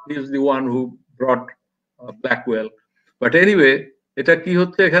Berkeley, he is the one who ব্রট Blackwell. But anyway, এটা কি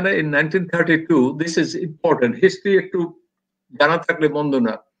হচ্ছে এখানে in 1932, this is important, history একটু জানা থাকলে মন্দ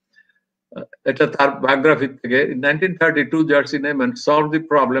না। এটা তার বায়োগ্রাফি থেকে। In 1932, Jerzy Neyman solved the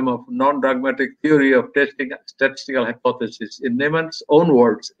problem of non-dogmatic theory of testing statistical hypothesis. In Neyman's own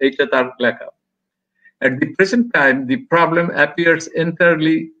words, এটা তার লেখা, at the present time, the problem appears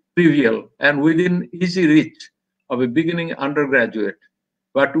entirely trivial and within easy reach of a beginning undergraduate,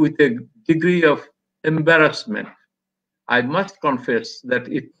 but with a degree of embarrassment. I must confess that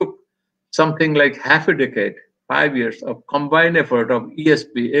it took something like half a decade, 5 years of combined effort of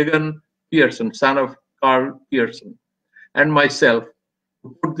ESP, Egan Pearson, son of Carl Pearson, and myself to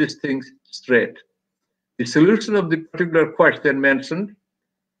put these things straight. The solution of the particular question mentioned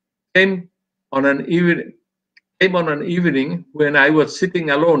came on an evening when I was sitting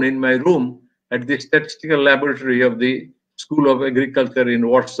alone in my room at the statistical laboratory of the School of Agriculture in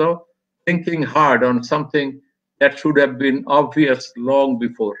Warsaw, thinking hard on something that should have been obvious long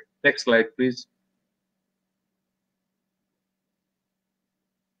before. Next slide, please.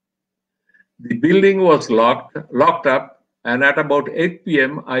 The building was locked up, and at about 8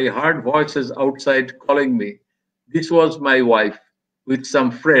 p.m., I heard voices outside calling me. This was my wife with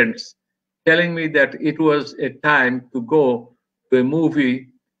some friends telling me that it was a time to go to a movie.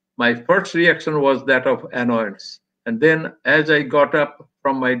 My first reaction was that of annoyance. And then, as I got up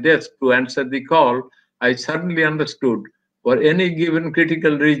from my desk to answer the call, I suddenly understood for any given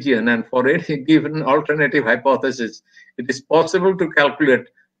critical region and for any given alternative hypothesis, it is possible to calculate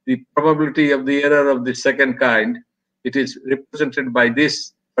the probability of the error of the second kind. It is represented by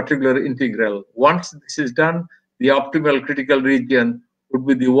this particular integral. Once this is done, the optimal critical region would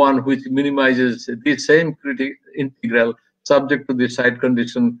be the one which minimizes the same integral subject to the side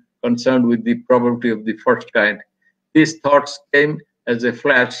condition concerned with the probability of the first kind. These thoughts came as a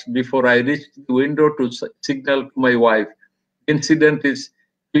flash before I reached the window to signal to my wife. The incident is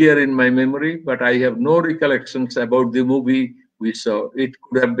clear in my memory, but I have no recollections about the movie we saw. It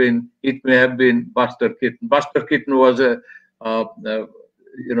may have been Buster Keaton. Buster Keaton was a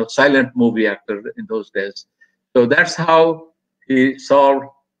silent movie actor in those days. So that's how he solved.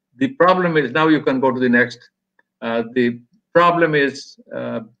 The problem is, now you can go to the next. The problem is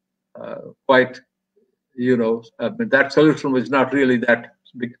quite, that solution was not really that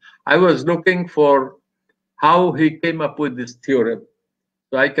big. I was looking for how he came up with this theorem.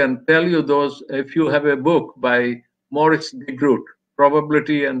 So I can tell you those, if you have a book by Maurice de Groot,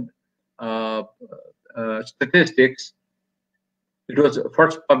 Probability and Statistics. It was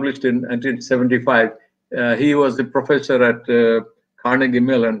first published in 1975. He was a professor at Carnegie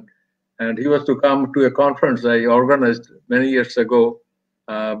Mellon, and he was to come to a conference I organized many years ago,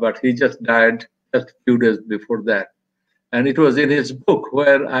 but he just died just a few days before that. And it was in his book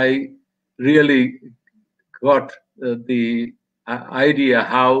where I really got the idea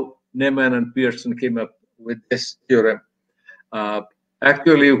how Neyman and Pearson came up with this theorem.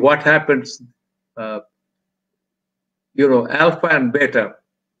 Actually, what happens, alpha and beta,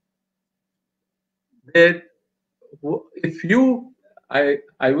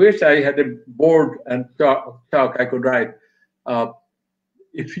 I wish I had a board and chalk I could write.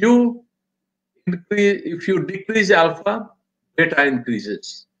 If you decrease alpha, beta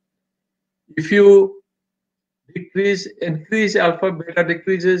increases. If you increase alpha, beta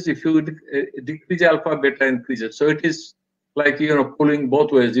decreases. If you decrease alpha, beta increases. So it is like, pulling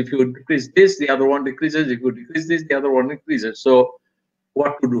both ways. If you decrease this, the other one decreases. If you decrease this, the other one increases. So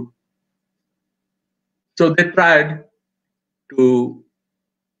what to do? So they tried to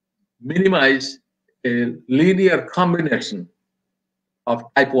minimize a linear combination of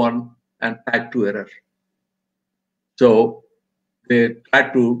type 1 and type 2 error. So they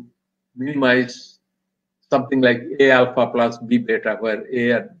tried to minimize something like A alpha plus B beta, where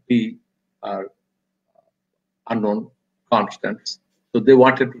A and B are unknown constants. So they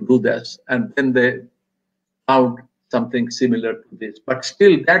wanted to do this, and then they found something similar to this. But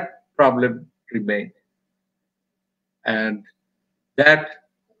still, that problem remained. And that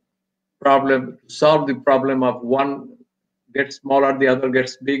problem, solve the problem of one gets smaller, the other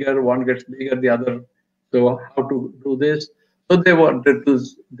gets bigger, one gets bigger, the other. So how to do this? So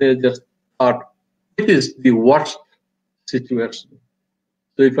they just thought, it is the worst situation.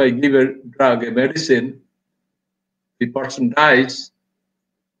 So if I give a drug, a medicine, the person dies,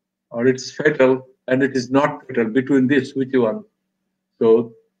 or it's fatal, and it is not fatal. Between this, which one?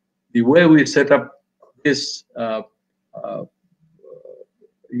 So the way we set up this,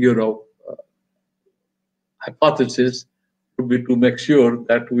 hypothesis would be to make sure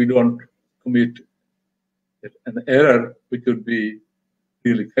that we don't commit an error which would be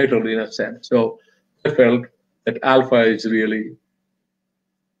really fatal in a sense. So I felt that alpha is really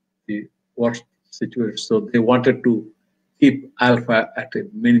the worst situation. So they wanted to keep alpha at a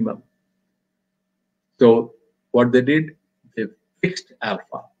minimum. So what they did, they fixed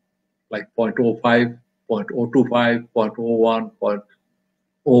alpha, like 0.05, 0.025, 0.01,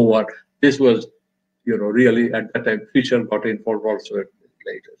 0.01. This was, really at that time, Fisher got involved also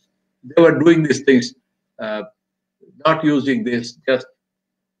later. They were doing these things, not using this, just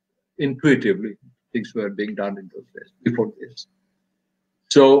intuitively. Things were being done in those days, before this.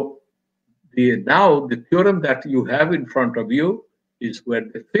 So now the theorem that you have in front of you is where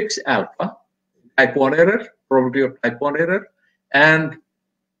they fix alpha, type 1 error, probability of type 1 error, and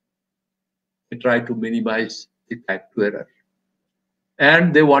they try to minimize the type 2 error.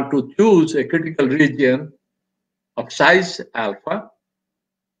 And they want to choose a critical region of size alpha,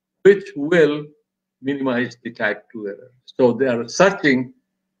 which will minimize the type 2 error. So they are searching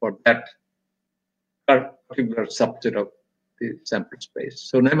for that particular subset of the sample space.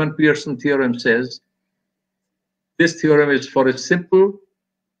 So Neyman-Pearson theorem says this theorem is for a simple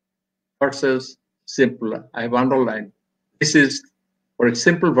versus simple. I have underlined. This is for a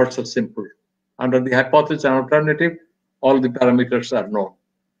simple versus simple. Under the hypothesis and alternative, all the parameters are known.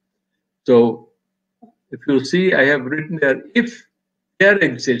 So if you see, I have written there, if there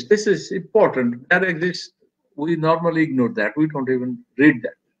exists, this is important, there exists, we normally ignore that, we don't even read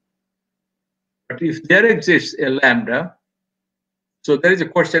that. But if there exists a lambda, so there is a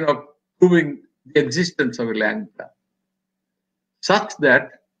question of proving the existence of a lambda, such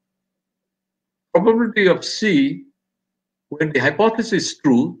that probability of C, when the hypothesis is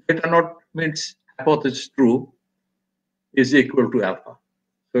true, theta naught means hypothesis true, is equal to alpha.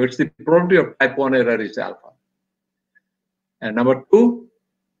 So it's the probability of type 1 error is alpha. And number two,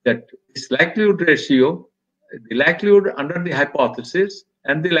 that this likelihood ratio, the likelihood under the hypothesis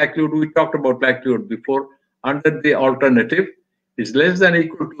and the likelihood, we talked about likelihood before, under the alternative is less than or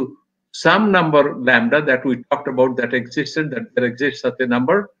equal to some number lambda that we talked about that existed, that there exists such a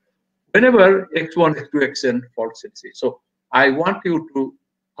number, whenever x1, x2, xn falls in C. So I want you to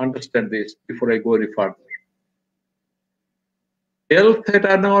understand this before I go any further. L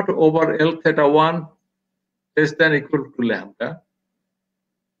theta naught over L theta 1 less than or equal to lambda.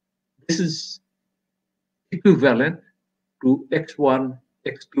 This is equivalent to x1,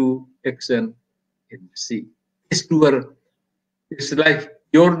 x2, xn in C. These two are, it's like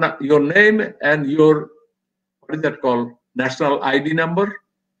your name and your, what is that called, national ID number.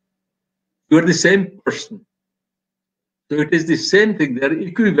 You are the same person. So it is the same thing, they are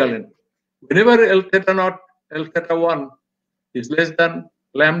equivalent. Whenever L theta naught, L theta 1 is less than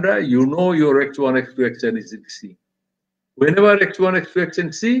lambda, you know your x1, x2, xn is in C. Whenever x1, x2,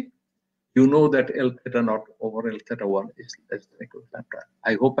 xn C, you know that L theta naught over L theta 1 is less than equal to lambda.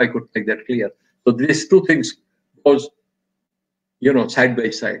 I hope I could make that clear. So these two things goes, side by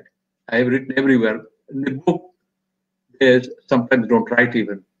side. I have written everywhere. In the book, there's sometimes don't write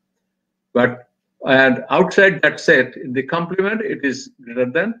even. But, and outside that set, in the complement, it is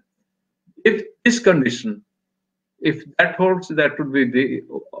greater than. If this condition, if that holds, that would be the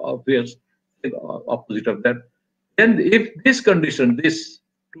obvious opposite of that. And if this condition, these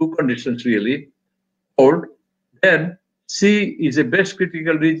two conditions really hold, then C is a best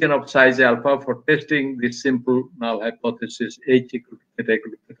critical region of size alpha for testing this simple null hypothesis H equal to theta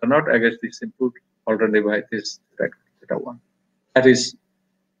equal to theta naught against the simple alternative hypothesis theta 1. That's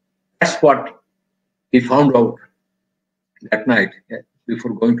what we found out that night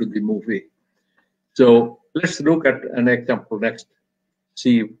before going to the movie. So let's look at an example next,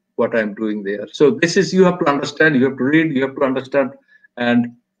 see what I'm doing there. So this is, you have to understand, you have to read, you have to understand.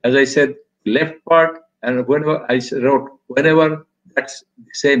 And as I said, left part, and whenever I wrote, whenever that's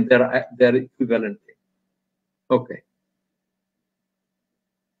the same, they're equivalent. Okay.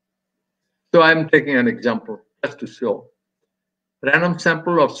 So I'm taking an example just to show. Random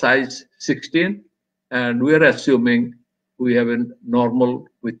sample of size 16, and we are assuming we have a normal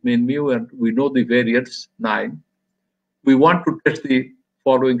with mean mu, and we know the variance 9. We want to test the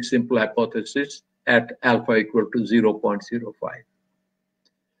following simple hypothesis at alpha equal to 0.05.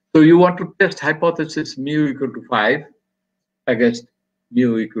 So you want to test hypothesis mu equal to 5 against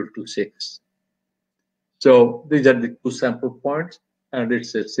mu equal to 6. So these are the two sample points, and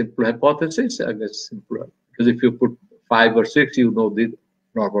it's a simple hypothesis against simple, because if you put 5 or 6, you know the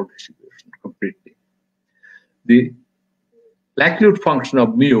normal distribution completely. The likelihood function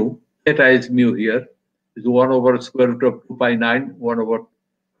of mu, theta is mu here, is 1 over square root of 2 pi 9, 1 over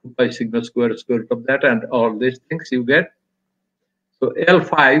 2 pi sigma square root of that, and all these things you get. So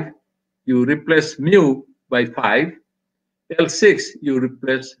L5, you replace mu by 5. L6, you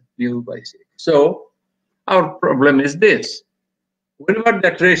replace mu by 6. So our problem is this. Whenever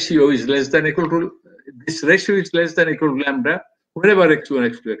that ratio is less than or equal to, this ratio is less than or equal to lambda, whenever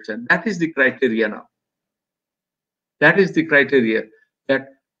x1, x2, xn, that is the criteria now. That is the criteria that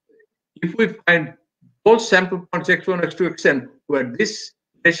if we find both sample points x1, x2, xn, where this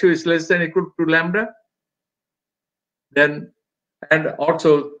ratio is less than or equal to lambda, then, and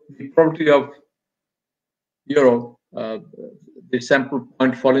also the probability of, the sample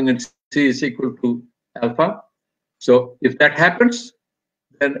point falling in C is equal to alpha. So if that happens,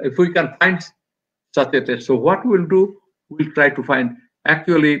 then if we can find such a test, so what we'll do, we'll try to find,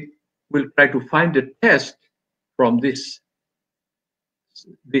 actually, we'll try to find a test from this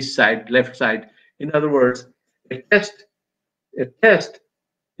side, left side. In other words, a test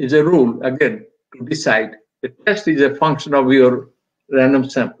is a rule, again, to decide. A test is a function of your random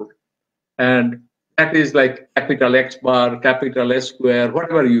sample. And that is like capital X bar, capital S square,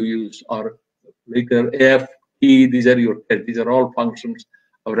 whatever you use, or later F, E, these are your tests. These are all functions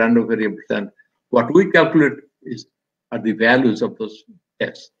of random variables. And what we calculate are the values of those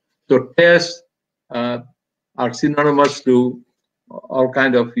tests. So tests are synonymous to all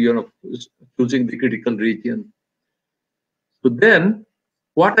kind of, choosing the critical region. So then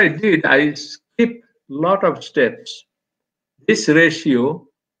what I did, I skipped a lot of steps. This ratio,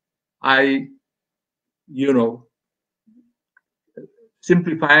 I,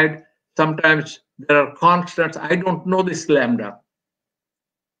 simplified. Sometimes there are constants. I don't know this lambda.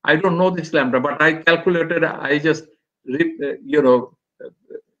 I don't know this lambda, but I calculated. I just,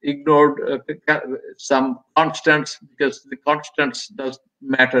 ignored some constants, because the constants does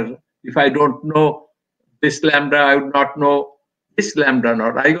matter. If I don't know this lambda, I would not know this lambda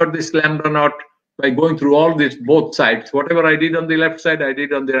naught. I got this lambda naught by going through all this, both sides. Whatever I did on the left side, I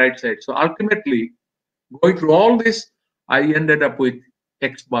did on the right side. So ultimately, going through all this, I ended up with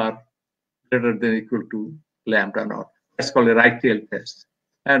x bar greater than or equal to lambda naught. That's called a right tail test.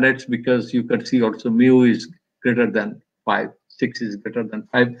 And it's because you can see also mu is greater than 5, 6 is greater than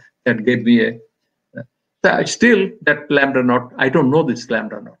 5. That gave me a, still that lambda naught, I don't know this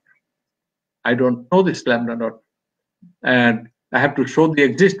lambda naught. I don't know this lambda naught. And I have to show the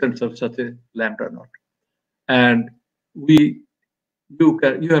existence of such a lambda naught. And you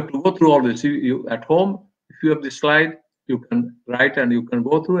have to go through all this. You at home, if you have the slide, you can write and you can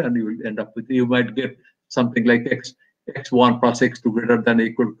go through, and you will end up with, you might get something like x1 plus x2 greater than or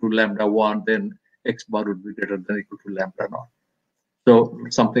equal to lambda 1, then x bar would be greater than or equal to lambda naught. So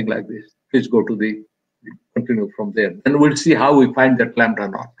something like this. Please go to the, continue from there. And we'll see how we find that lambda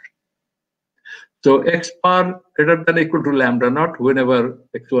naught. So x bar greater than or equal to lambda naught whenever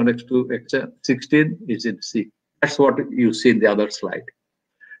x1, x2, x16 is in C. That's what you see in the other slide.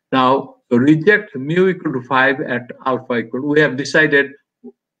 Now, to reject mu equal to 5 at alpha equal, we have decided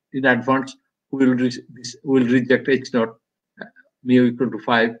in advance we'll reject h naught mu equal to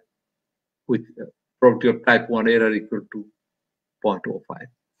 5 with probability of type 1 error equal to 0.05.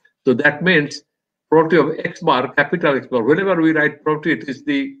 So that means probability of x bar, capital X bar, whenever we write probability, it is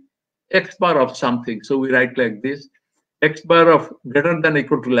the x bar of something. So we write like this: x bar of greater than or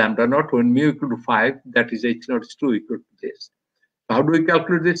equal to lambda naught when mu equal to 5, that is h naught is 2 equal to this. How do we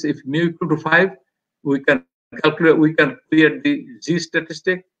calculate this? If mu equal to 5, we can calculate, we can create the z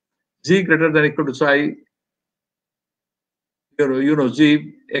statistic, z greater than or equal to, so I,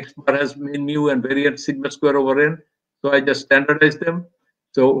 z x bar has mean mu and variance sigma square over n. So I just standardize them.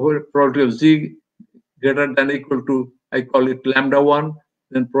 So probability of z greater than or equal to, I call it lambda 1.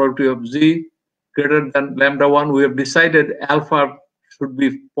 Then probability of z greater than lambda 1. We have decided alpha should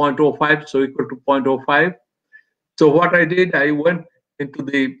be 0.05, so equal to 0.05. So what I did, I went into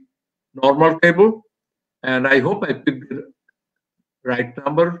the normal table, and I hope I picked the right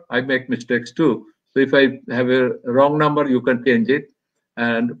number. I make mistakes too. So if I have a wrong number, you can change it.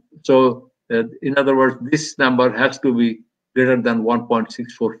 And so, in other words, this number has to be greater than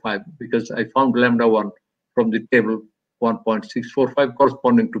 1.645, because I found lambda 1 from the table 1.645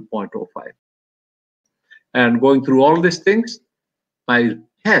 corresponding to 0.05. And going through all these things, my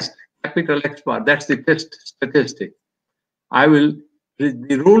test, capital X bar, that's the test statistic. I will,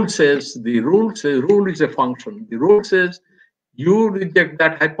 the rule says, rule is a function. The rule says you reject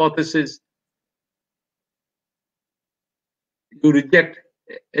that hypothesis, you reject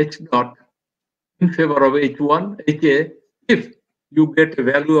H naught in favor of H1, HA, if you get a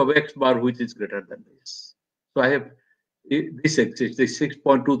value of X bar which is greater than this. So I have this exists, this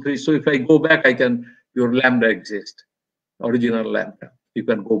 6.23. So if I go back, I can, your lambda exists, original lambda. You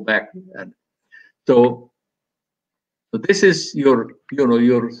can go back, and so this is your,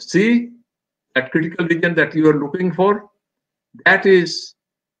 your C, that critical region that you are looking for. That is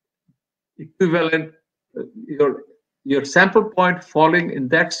equivalent. Your sample point falling in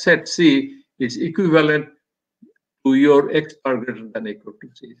that set C is equivalent to your X bar greater than or equal to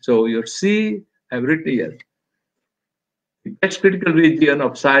C. So your C, I've written here. The best critical region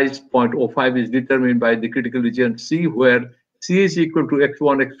of size 0.05 is determined by the critical region C, where C is equal to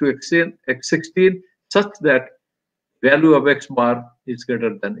x1, x2, x16, such that value of X bar is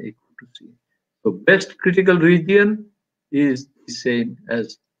greater than or equal to C. So best critical region is the same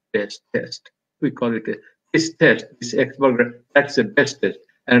as best test. We call it this test, this X bar, that's the best test.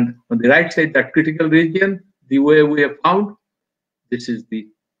 And on the right side, that critical region, the way we have found, this is the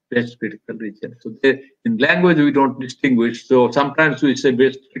best critical region. So in language, we don't distinguish. So sometimes we say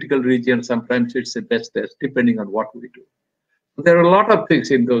best critical region, sometimes it's the best test, depending on what we do. So there are a lot of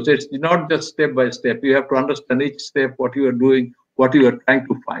things in those. It's not just step by step. You have to understand each step, what you are doing, what you are trying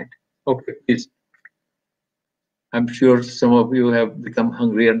to find. Okay, please. I'm sure some of you have become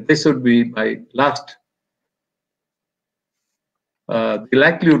hungry, and this would be my last, the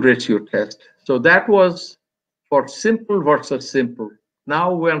likelihood ratio test. So that was for simple versus simple.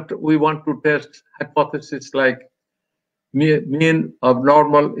 now we want to test hypothesis like mean of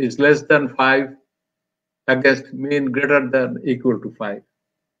normal is less than 5 against mean greater than equal to 5.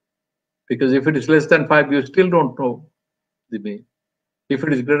 Because if it is less than 5, you still don't know the mean. If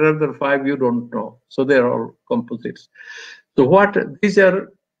it is greater than 5, you don't know. So they are all composites. So what these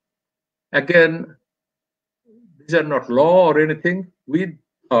are, again, these are not law or anything. We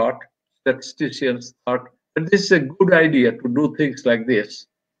thought, statisticians thought, that this is a good idea to do things like this.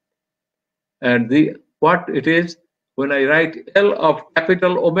 And what it is, when I write L of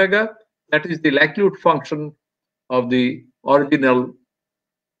capital omega, that is the likelihood function of the original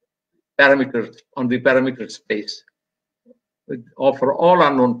parameters on the parameter space for all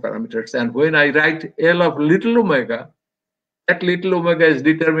unknown parameters. And when I write L of little omega, that little omega is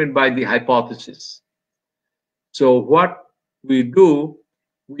determined by the hypothesis. So what we do,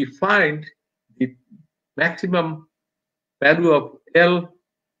 we find the maximum value of L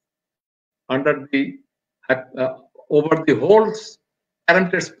under the over the whole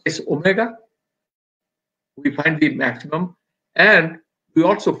parameter space omega. We find the maximum, and we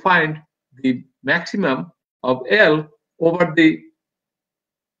also find the maximum of L over the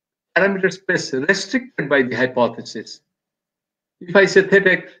parameter space restricted by the hypothesis. If I say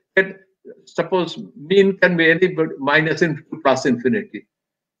theta, suppose mean can be any but minus infinity plus infinity.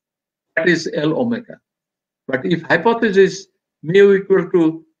 That is L omega. But if hypothesis mu equal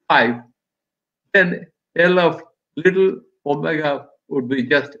to 5, then L of little omega would be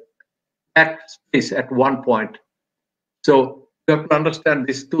just at space at one point. So you have to understand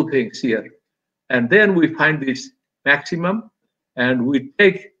these two things here. And then we find this maximum, and we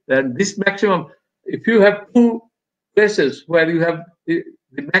take then this maximum. If you have two places where you have the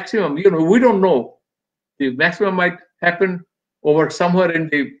maximum, we don't know. The maximum might happen over somewhere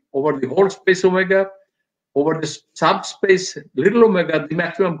over the whole space omega, over the subspace little omega, the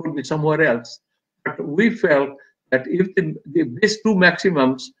maximum could be somewhere else. But we felt that if these two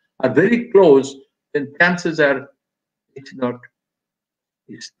maximums are very close, then chances are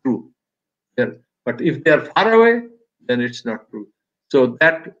it's true. But if they are far away, then it's not true. So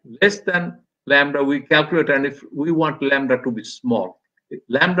that less than lambda we calculate, and if we want lambda to be small,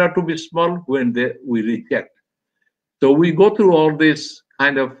 lambda to be small when we reject. So we go through all these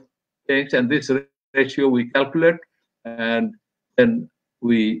kind of things, and this ratio we calculate, and then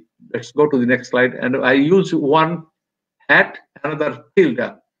let's go to the next slide. And I use one hat, another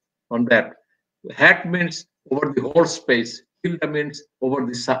tilde on that. Hat means over the whole space. Tilde means over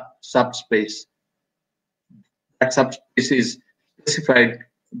the subspace. That subspace is specified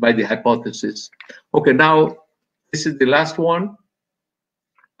by the hypothesis. Okay, now this is the last one.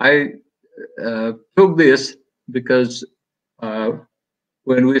 I took this because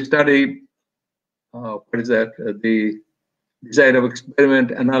when we study what is that, the design of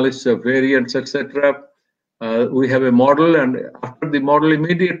experiment, analysis of variance, etc., we have a model, and after the model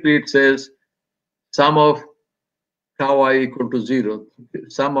immediately it says sum of tau I equal to 0.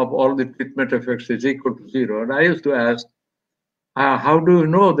 Sum of all the treatment effects is equal to 0. And I used to ask, how do you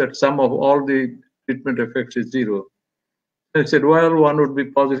know that sum of all the treatment effects is 0? They said, well, one would be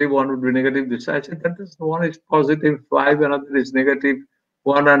positive, one would be negative. This I said, that is, one is positive 5, another is negative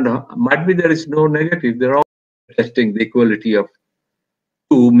 1, and might be there is no negative. They're all testing the equality of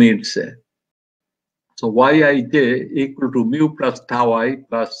two means. So Yij equal to mu plus tau I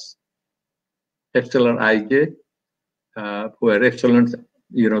plus epsilon ij, where epsilons,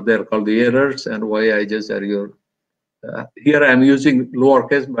 they're called the errors, and Yij's are your. Here I'm using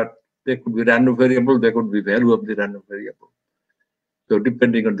lowercase, but they could be random variable, they could be value of the random variable. So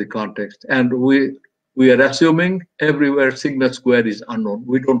depending on the context. And we are assuming everywhere sigma square is unknown.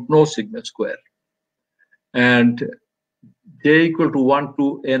 We don't know sigma square. And j equal to 1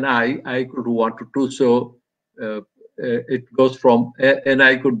 to ni, I equal to 1 to 2. So it goes from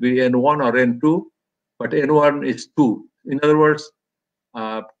ni could be n1 or n2, but n1 is 2. In other words,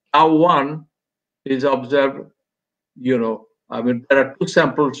 tau 1 is observed, there are 2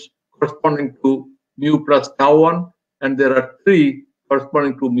 samples corresponding to mu plus tau 1, and there are 3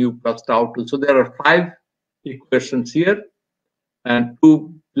 corresponding to mu plus tau 2. So there are 5 equations here, and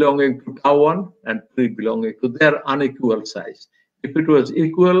 2 belonging to tau 1 and 3 belonging to their unequal size. If it was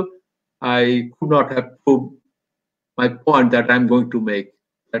equal, I could not have proved my point that I'm going to make,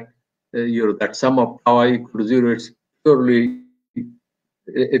 that that sum of tau I equal to 0 is purely,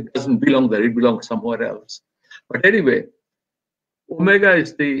 it doesn't belong there, it belongs somewhere else. But anyway, omega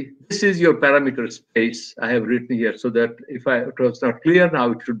is this is your parameter space I have written here, so that if it was not clear,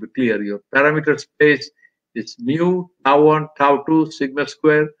 now it should be clear. Your parameter space is mu, tau 1, tau 2, sigma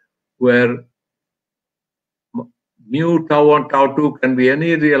square, where mu tau 1, tau 2 can be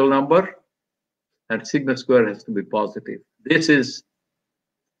any real number, and sigma square has to be positive. This is,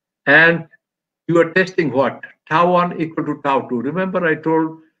 and you are testing what? Tau 1 equal to tau 2. Remember I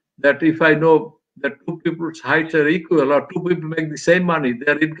told that if I know that two people's heights are equal or two people make the same money,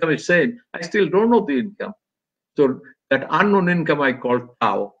 their income is same, I still don't know the income. So that unknown income I call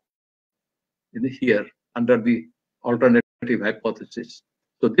tau in here under the alternative hypothesis.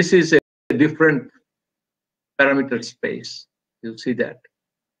 So this is a different parameter space. You'll see that.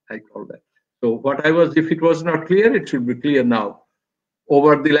 I call that. So what I was, if it was not clear, it should be clear now.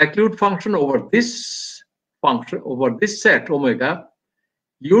 Over the likelihood function, over this function, over this set omega,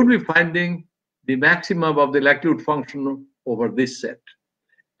 you will be finding the maximum of the likelihood function over this set.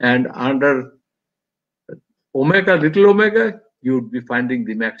 And under omega, little omega, you would be finding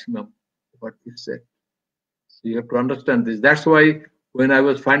the maximum over this set. So you have to understand this. That's why when I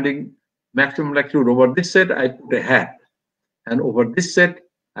was finding maximum likelihood over this set, I put a hat. And over this set,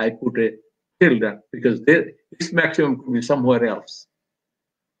 I put a tilde, because this maximum could be somewhere else.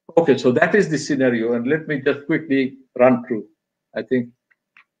 Okay, so that is the scenario. And let me just quickly run through. I think,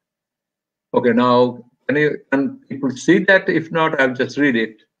 okay, now, can people see that? If not, I'll just read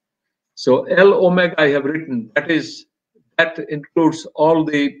it. So L omega I have written, that includes all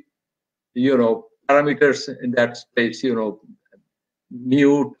the, parameters in that space,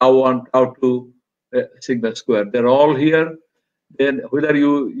 mu, tau 1, tau 2, sigma square. They're all here. Then whether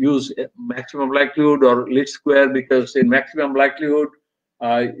you use maximum likelihood or least square, because in maximum likelihood,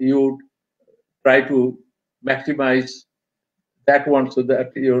 you try to maximize that one so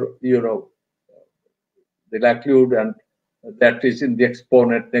that the likelihood and that is in the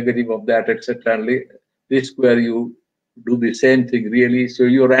exponent negative of that, etc. And least square, you do the same thing really. So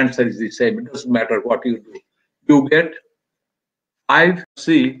your answer is the same. It doesn't matter what you do. You get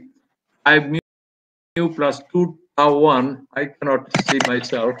 5c, 5 mu plus 2 tau 1. I cannot see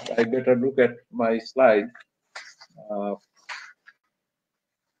myself. I better look at my slide.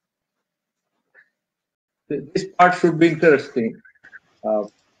 This part should be interesting.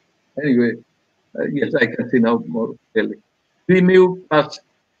 Anyway, yes, I can see now more clearly. 3 mu plus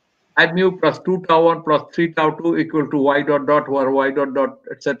 5 mu plus 2 tau 1 plus 3 tau 2 equal to y dot dot, where y dot dot,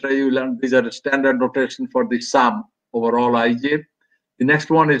 etc. You learn these are the standard notation for the sum over all ij. The next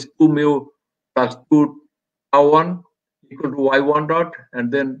one is 2 mu plus 2 tau 1 equal to y1 dot,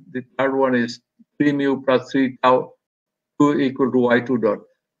 and then the third one is 3 mu plus 3 tau 2 equal to y2 dot.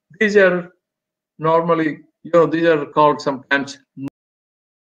 These are normally, these are called sometimes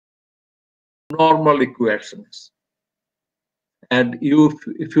normal equations. And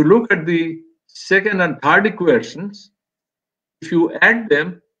if you look at the second and third equations, if you add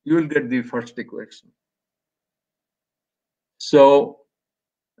them, you will get the first equation. So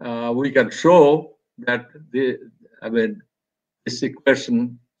we can show that this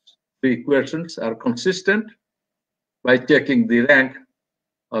equation, the equations are consistent by checking the rank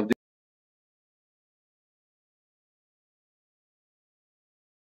of the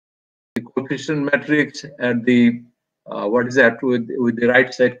coefficient matrix and the what is that with the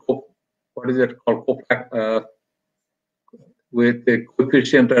right side? What is it called? With the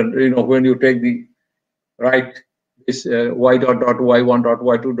coefficient, and when you take the right, this y dot dot, y1 dot,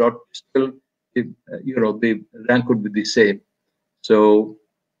 y2 dot, still the rank would be the same. So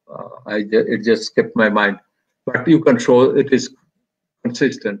it just skipped my mind. But you can show it is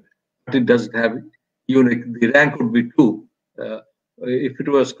consistent, but it doesn't have unique. The rank would be 2. If it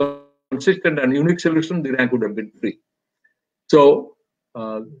was consistent and unique solution, the rank would have been 3. So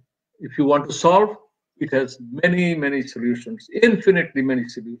if you want to solve, it has many, many solutions, infinitely many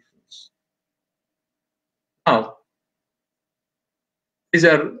solutions. Now, these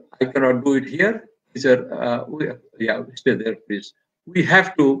are, I cannot do it here. These are, yeah, stay there, please. We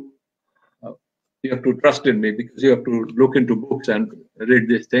have to, you have to trust in me, because you have to look into books and read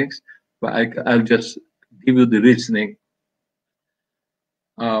these things. But I'll just give you the reasoning.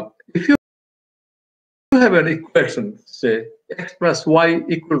 If you have an equation, say x plus y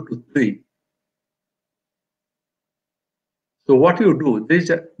equal to 3. So what you do,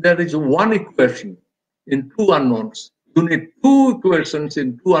 there is one equation in 2 unknowns. You need 2 equations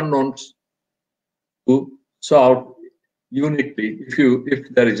in 2 unknowns to solve uniquely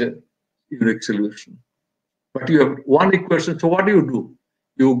if there is a unique solution. But you have one equation, so what do?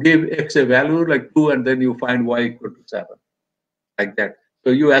 You give x a value like 2, and then you find y equal to 7, like that.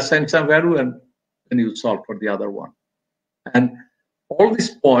 So you assign some value, and then you solve for the other one. And all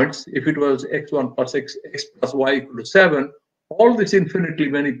these points, if it was x1 plus x plus y equal to 7, all these infinitely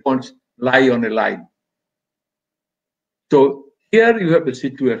many points lie on a line. So here you have a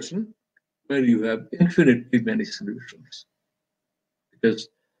situation where you have infinitely many solutions, because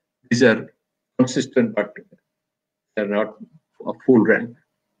these are consistent, but they're not a full rank.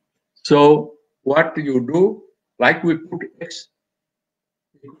 So what you do, like we put x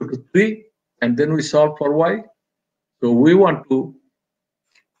equal to 3, and then we solve for y. So we want to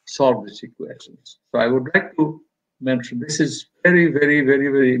solve these equations. So I would like to mention this is very, very, very,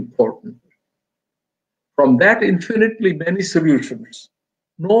 very important. From that infinitely many solutions,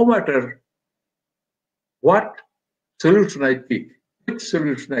 no matter what solution I pick, which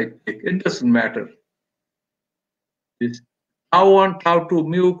solution I pick, it doesn't matter. This tau1, tau2,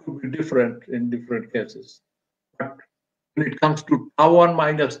 mu could be different in different cases. But when it comes to tau1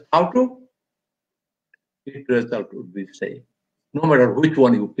 minus tau2, the result would be the same. No matter which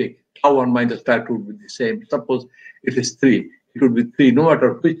one you pick, tau1 minus tau2 would be the same. Suppose it is 3, it would be 3, no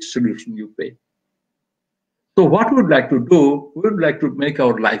matter which solution you pick. So what we would like to do, we would like to make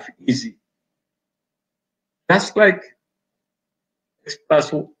our life easy. Just like x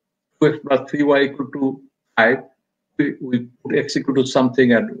plus 2x plus 3y equal to 5, we put x equal to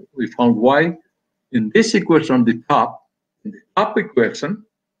something and we found y. In this equation on the top, in the top equation,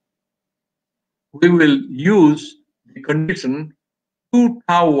 we will use the condition 2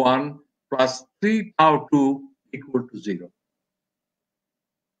 tau1 plus 3 tau2 equal to 0.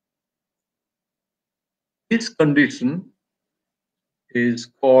 This condition is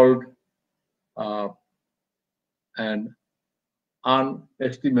called an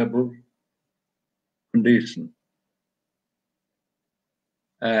unestimable condition.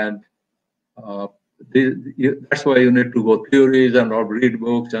 And that's why you need to go theories and or read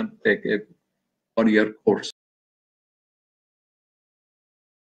books and take a 1-year course.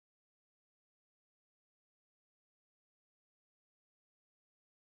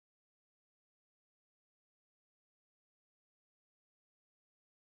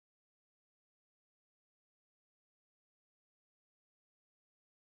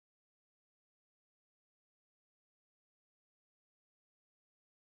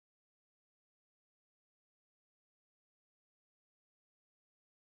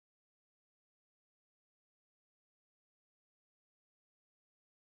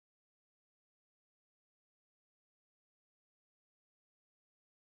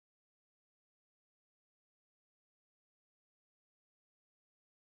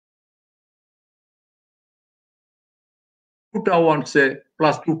 Two tau1 say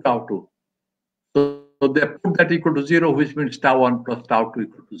plus 2 tau2. So they put that equal to 0, which means tau1 plus tau2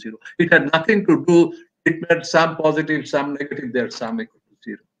 equal to 0. It had nothing to do, it meant some positive, some negative, their sum equal to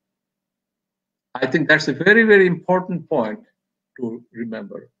 0. I think that's a very, very important point to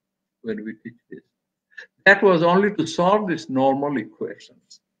remember when we teach this. That was only to solve these normal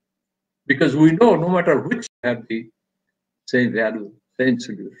equations. Because we know no matter which have the same value, same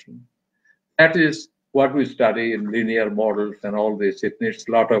solution. That is what we study in linear models and all this. It needs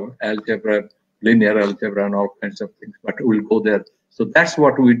a lot of algebra, linear algebra and all kinds of things, but we'll go there. So that's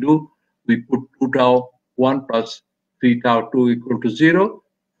what we do. We put 2 tau1 plus 3 tau2 equal to 0.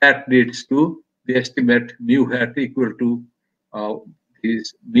 That leads to the estimate mu hat equal to the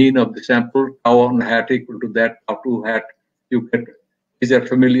mean of the sample, tau1 hat equal to that, tau2 hat. You get, these are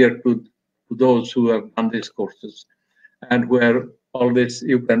familiar to those who have done these courses. And where all this,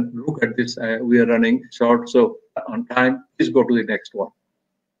 you can look at this, we are running short, so on time, please go to the next one.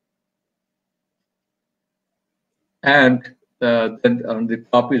 And then on the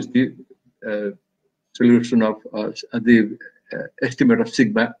top is the solution of the estimate of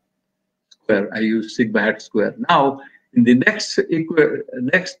sigma square. I use sigma hat square. Now, in the next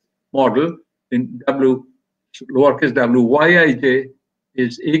model, in W, lowercase w, Yij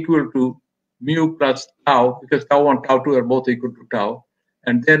is equal to mu plus tau, because tau1, tau2 are both equal to tau.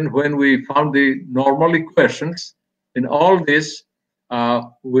 And then when we found the normal equations, in all this,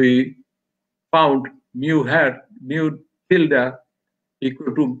 we found mu hat, mu tilde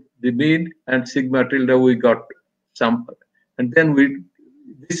equal to the mean, and sigma tilde we got some. And then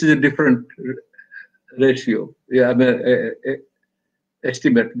this is a different ratio. Yeah, I mean,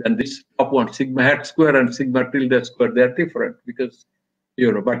 estimate than this top one, sigma hat square and sigma tilde square, they're different because,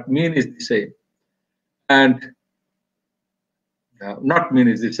 but mean is the same. And not mean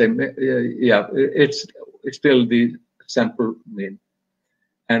is the same. Yeah, it's still the sample mean.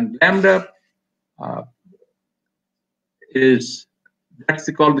 And lambda that's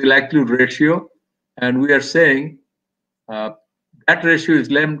called the likelihood ratio. And we are saying that ratio is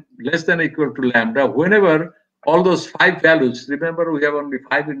less than or equal to lambda whenever all those 5 values, remember we have only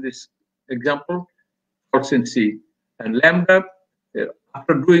 5 in this example, what's in C. And lambda,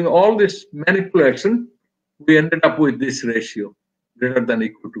 after doing all this manipulation, we ended up with this ratio greater than or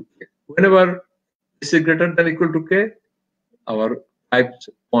equal to K. Whenever this is greater than or equal to k, our 5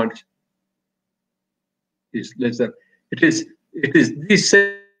 points is less than. It is this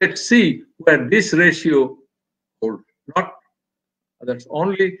set C where this ratio holds, not others.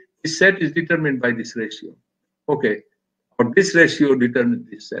 Only this set is determined by this ratio. Okay, but this ratio determines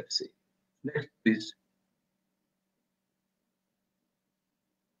this set C. Next, please.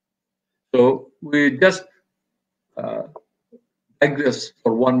 So we just digress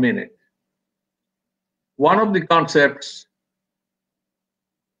for 1 minute. One of the concepts,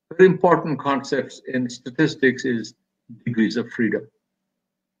 very important concepts in statistics, is degrees of freedom.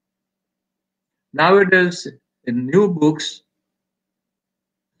 Nowadays, in new books,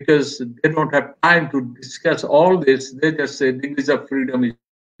 because they don't have time to discuss all this, they just say degrees of freedom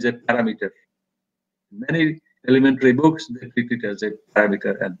is a parameter. Many elementary books, they treat it as a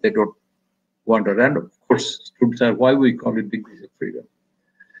parameter and they don't want to random. Of course, students are why we call it degrees of freedom.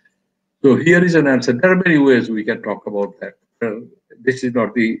 So here is an answer. There are many ways we can talk about that. This is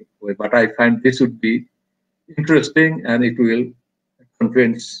not the way, but I find this would be interesting and it will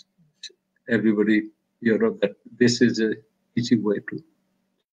convince everybody, that this is an easy way to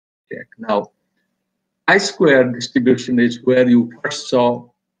check. Now, I-square distribution is where you first saw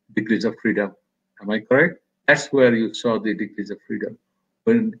degrees of freedom. Am I correct? That's where you saw the degrees of freedom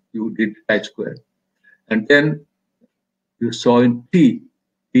when you did I-square. And then you saw in T.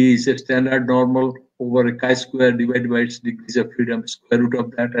 T is a standard normal over a chi-square divided by its degrees of freedom, square root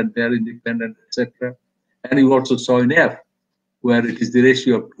of that, and they are independent, etc. And you also saw in F, where it is the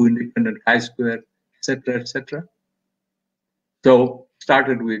ratio of two independent chi-square, etc., etc. So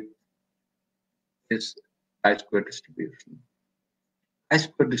started with this chi-square distribution.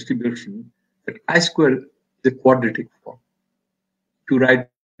 Chi-square distribution, that chi-square is a quadratic form. To write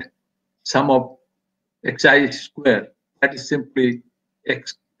sum of xi square, that is simply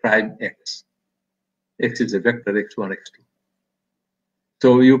x prime x. X is a vector x1, x2.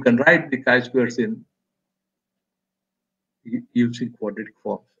 So you can write the chi-squares in using quadratic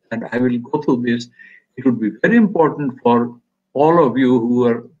form. And I will go through this. It would be very important for all of you who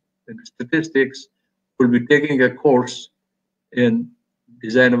are in statistics, will be taking a course in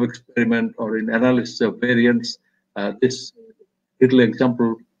design of experiment or in analysis of variance. This little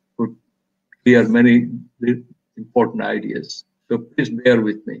example would clear many important ideas. So please bear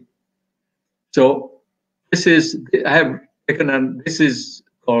with me. So this is, I have taken, and this is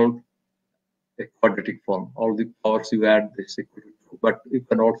called a quadratic form. All the powers you add, this equal to 2, but you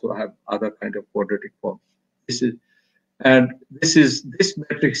can also have other kind of quadratic forms. This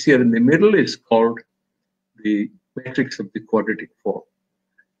matrix here in the middle is called the matrix of the quadratic form.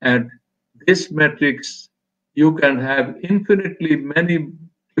 And this matrix, you can have infinitely many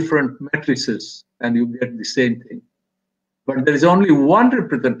different matrices and you get the same thing. But there is only one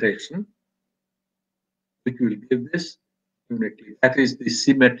representation which will give this unity. That is the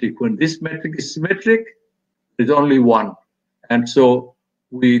symmetric. When this metric is symmetric, there is only one. And so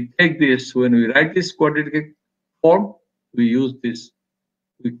we take this, when we write this quadratic form, we use this,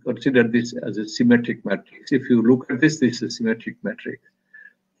 we consider this as a symmetric matrix. If you look at this, this is a symmetric matrix.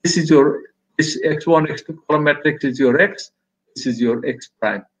 This is your, this x1, x2 column matrix is your x, this is your x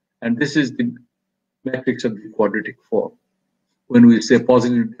prime. And this is the matrix of the quadratic form. When we say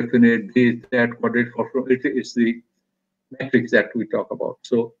positive definite, this, that, quadratic form, it is the matrix that we talk about.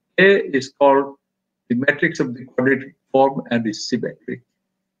 So A is called the matrix of the quadratic form and is symmetric.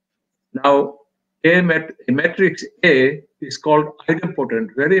 Now, matrix A is called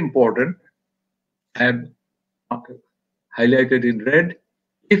idempotent, very important, and highlighted in red.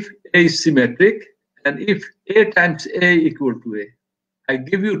 If A is symmetric and if A times A equal to A. I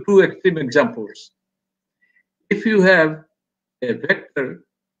give you two extreme examples. If you have a vector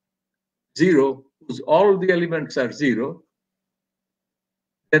 0 whose all the elements are 0,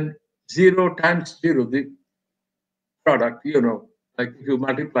 then 0 times 0, the product, like if you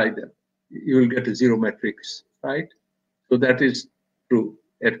multiply them, you will get a 0 matrix, right? So that is true.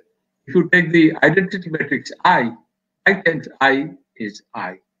 If you take the identity matrix I times I is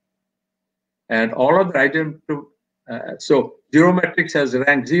I. And all other identity, so 0 matrix has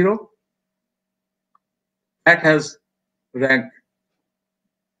rank 0. That has rank,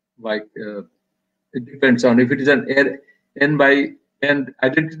 like, it depends on if it is an n by n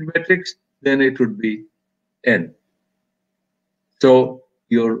identity matrix, then it would be n. So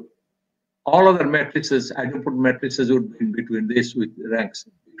your all other matrices, idempotent matrices, would be in between this with ranks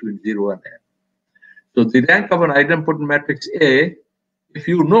between 0 and n. So the rank of an idempotent matrix A, if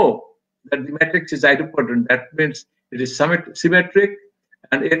you know that the matrix is idempotent, that means it is symmetric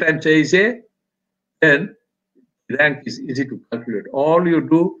and A times A is A, then the rank is easy to calculate. All you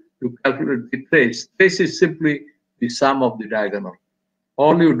do, to calculate the trace. Trace is simply the sum of the diagonal.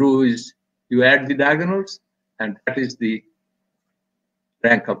 All you do is you add the diagonals, and that is the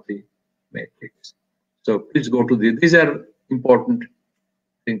rank of the matrix. So please go to these are important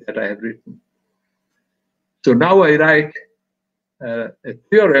things that I have written. So now I write a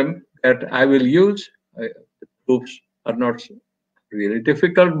theorem that I will use. The proofs are not really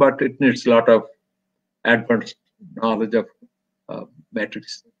difficult, but it needs a lot of advanced knowledge of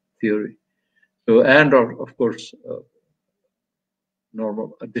matrix theory. So, and of course,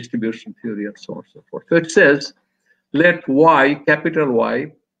 normal distribution theory and so on and so forth. So it says, let Y, capital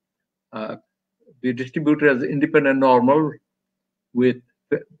Y, be distributed as independent normal with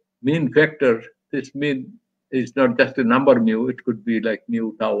mean vector. This mean is not just a number mu, it could be like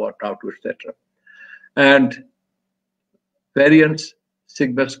mu, tau, or tau 2, etc. And variance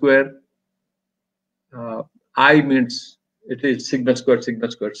sigma square. I means it is sigma square,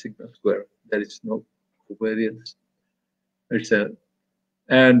 sigma square, sigma square. There is no covariance. It's a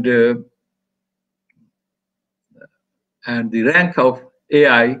and the rank of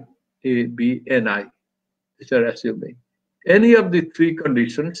AI, A, B, Ni, which are assuming any of the three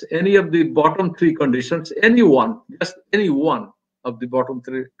conditions, any of the bottom three conditions, any one, just any one of the bottom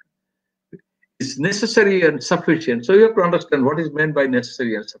three is necessary and sufficient. So you have to understand what is meant by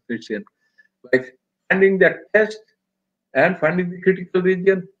necessary and sufficient. By finding that test and finding the critical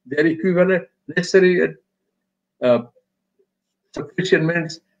region, their equivalent. Necessary and sufficient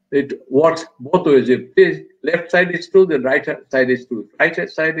means it works both ways. If the left side is true, then right side is true. If right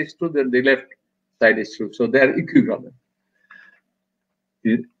side is true, then the left side is true. So they are equivalent.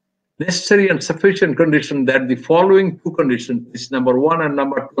 The necessary and sufficient condition that the following two conditions is number 1 and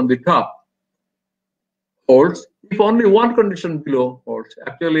number 2 on the top holds. If only one condition below holds,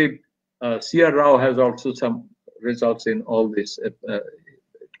 actually, C.R. Rao has also some results in all this. It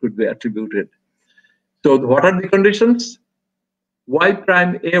could be attributed. So what are the conditions? Y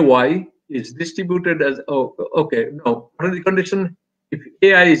prime AY is distributed as, okay, no, what are the conditions? If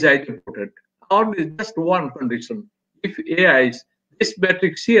AI is idempotent, only just one condition. If AI is, this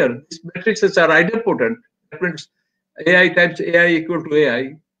matrix here, these matrices are idempotent, that means AI times AI equal to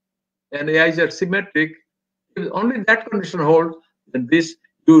AI, and AIs are symmetric. If only that condition holds, then this,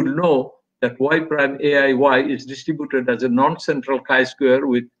 you will know that Y prime AIY is distributed as a non-central chi-square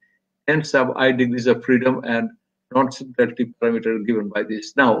with n sub I degrees of freedom and non-centrality parameter given by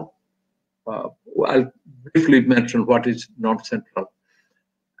this. Now, I'll briefly mention what is non-central.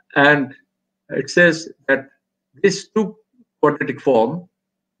 And it says that these two quadratic form,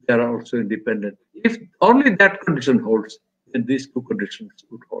 they are also independent. If only that condition holds, then these two conditions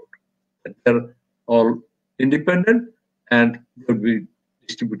would hold. And they're all independent and they would be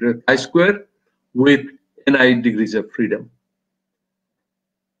distributed chi-square with ni degrees of freedom.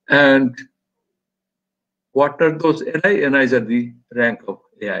 And what are those ni? Ni's are the rank of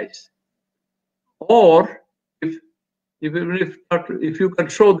AIs. Or if you can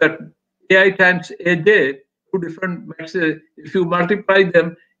show that AI times AJ, two different matrices, if you multiply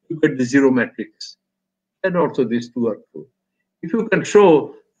them, you get the zero matrix. And also these two are true. If you can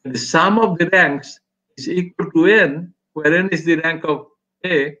show that the sum of the ranks is equal to n, where n is the rank of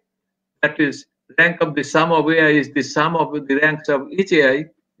A, that is, rank of the sum of AI is the sum of the ranks of each AI,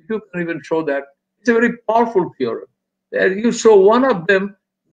 if you can even show that, it's a very powerful theorem. There you show one of them,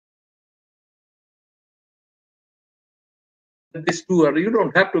 these two are, you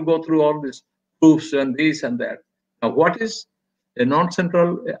don't have to go through all these proofs and this and that. Now, what is a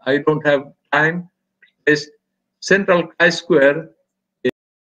non-central? I don't have time. Is central chi-square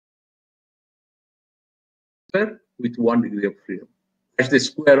with 1 degree of freedom. That's the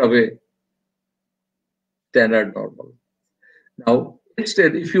square of a standard normal. Now,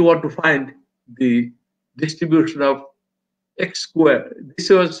 instead, if you want to find the distribution of x squared,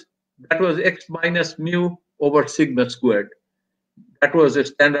 that was x minus mu over sigma squared. That was a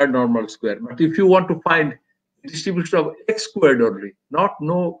standard normal square. But if you want to find the distribution of x squared only,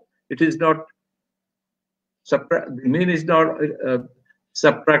 it is not the mean is not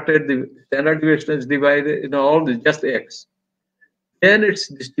subtracted, the standard deviation is divided, all this, just x. Then its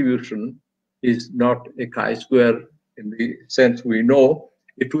distribution is not a chi-square in the sense we know.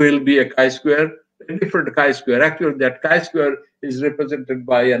 It will be a chi-square, a different chi-square. Actually, that chi-square is represented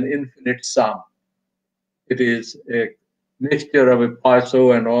by an infinite sum. It is a mixture of a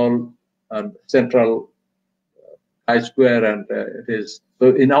Poisson and all central chi-square, and it is,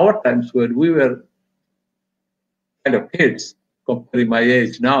 so in our times when we were kind of kids, comparing my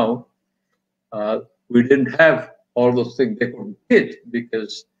age now, we didn't have all those things. They couldn't teach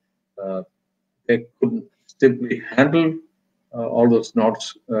because they couldn't simply handle all those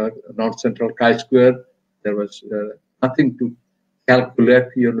north central chi-square. There was nothing to calculate.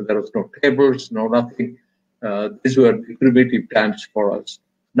 There was no tables, no nothing. These were the primitive times for us.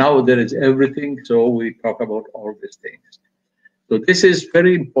 Now there is everything, so we talk about all these things. So this is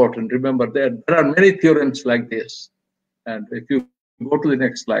very important. Remember, there are many theorems like this. And if you go to the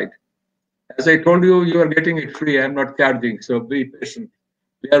next slide, as I told you, you are getting it free. I'm not charging, so be patient.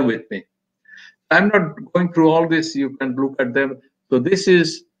 Bear with me. I'm not going through all this. You can look at them. So this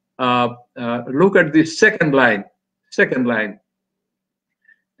is, look at the second line. Second line.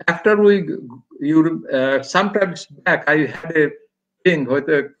 After sometimes back, I had a thing with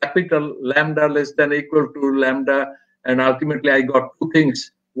a capital lambda less than equal to lambda, and ultimately I got two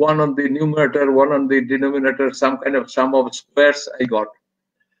things, one on the numerator, one on the denominator, some kind of sum of squares I got.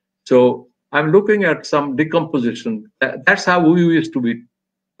 So I'm looking at some decomposition. That's how we used to be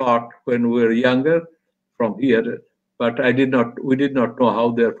taught when we were younger from here, but we did not know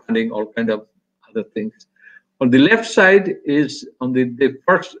how they're finding all kind of other things. On the left side is on the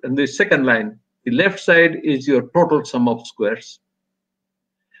first and the second line. The left side is your total sum of squares.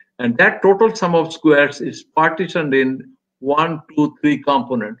 And that total sum of squares is partitioned in 1, 2, 3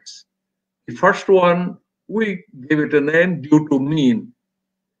 components. The first one, we give it a name due to mean.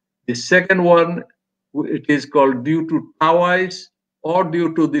 The second one, it is called due to tauice or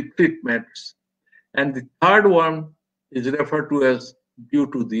due to the treatments. And the third one is referred to as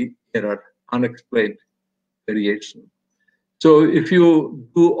due to the error, unexplained variation. So if you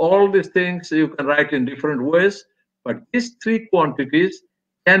do all these things, you can write in different ways, but these three quantities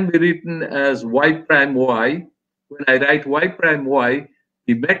can be written as y prime y. When I write y prime y,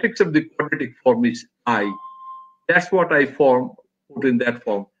 the matrix of the quadratic form is I. That's what I put in that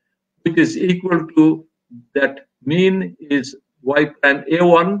form, which is equal to that mean is y prime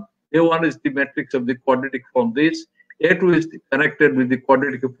a1. A1 is the matrix of the quadratic form this. A2 is connected with the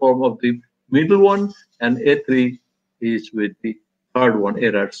quadratic form of the middle one, and A3 is with the third one,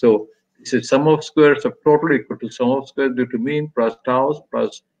 error. So this is sum of squares of total equal to sum of squares due to mean plus tau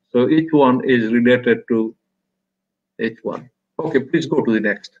plus. So each one is related to H1. Okay, please go to the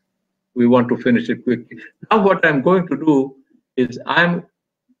next. We want to finish it quickly. Now what I'm going to do is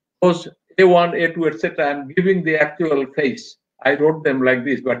those A1, A2, etc. I'm giving the actual face. I wrote them like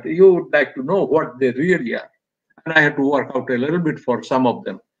this, but you would like to know what they really are. And I had to work out a little bit for some of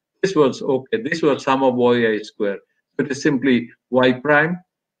them. This was okay. This was sum of yi square. So it is simply y prime,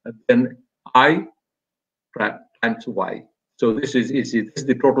 and then I prime times y. So this is easy. This is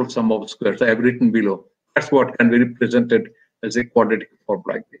the total sum of squares I have written below. That's what can be represented as a quadratic form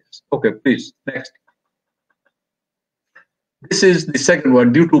like this. Okay, please, next. This is the second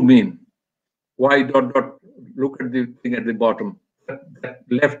one, due to mean. Y dot dot, look at the thing at the bottom. That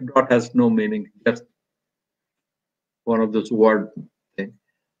left dot has no meaning, just one of those word things.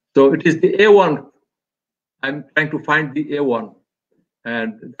 So it is the A1. I'm trying to find the A1.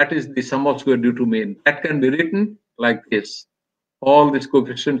 And that is the sum of square due to mean. That can be written like this. All these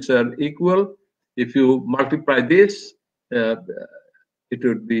coefficients are equal. If you multiply this, it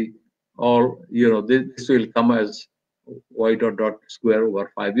would be all, this will come as y dot dot square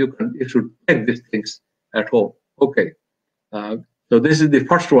over 5. You should check these things at home. Okay. So this is the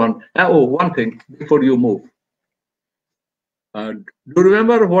first one. One thing before you move. Do you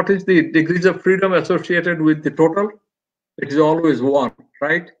remember what is the degrees of freedom associated with the total? It is always 1,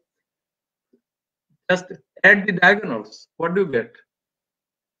 right? Just add the diagonals. What do you get?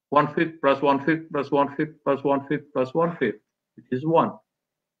 1/5 plus 1/5 plus 1/5 plus 1/5 plus 1/5. It is 1.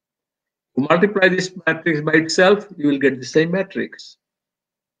 To multiply this matrix by itself, you will get the same matrix.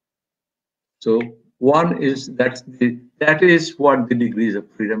 So 1 is that is what the degrees of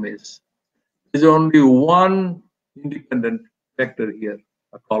freedom is. There is only one independent vector here,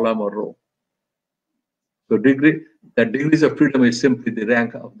 a column or row. So the degrees of freedom is simply the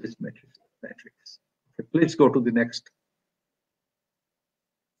rank of this matrix. Okay, please go to the next.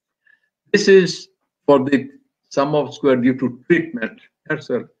 This is for the sum of square due to treatment. That's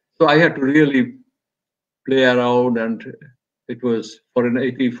all. So I had to really play around, and it was for an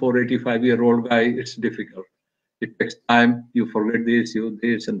 84, 85-year-old guy, it's difficult. It takes time. You forget this,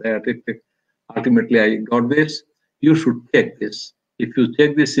 this and that. Ultimately, I got this. You should check this. If you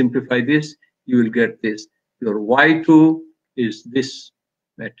check this, simplify this, you will get this. Your Y2 is this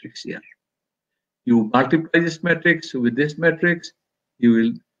matrix here. You multiply this matrix with this matrix, you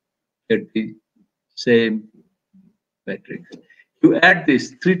will get the same matrix. You add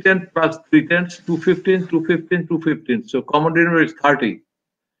this 310 plus 310, 215, 215, 215. So common denominator is 30.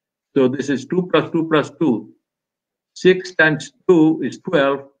 So this is 2 plus 2 plus 2. 6 times 2 is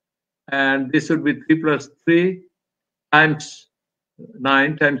 12. And this would be 3 plus 3, times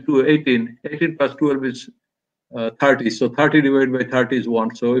 9 times 2, 18. 18 plus 12 is 30. So 30 divided by 30 is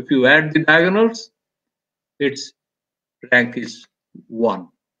 1. So if you add the diagonals, its rank is 1,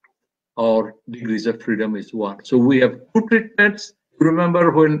 or degrees of freedom is 1. So we have two treatments.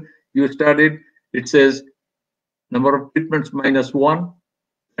 Remember when you studied, it says number of treatments minus 1.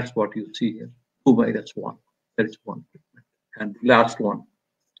 That's what you see here. 2 minus 1. That is 1 treatment. And the last one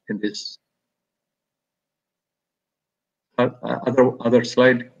in this other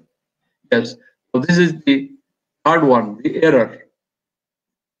slide. Yes. So this is the third one, the error.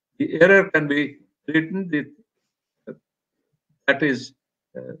 The error can be written. That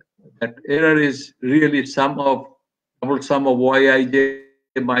error is really double sum of yi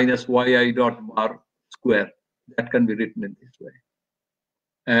minus yi dot bar square. That can be written in this way.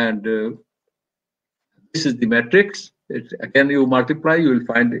 And this is the matrix. Again, you multiply, you will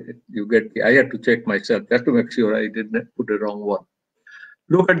find it. You get the. I had to check myself just to make sure I didn't put the wrong one.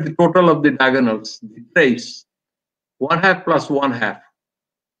 Look at the total of the diagonals. The trace, 1/2 plus 1/2.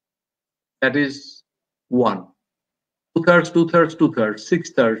 That is 1. 2/3, 2/3, 2/3,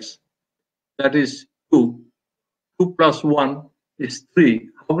 6/3. That is 2. 2 plus 1 is 3.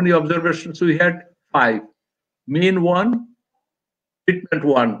 How many observations we had? 5. Mean 1, treatment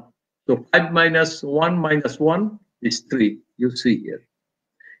 1. So 5 minus 1 is 3. You see here.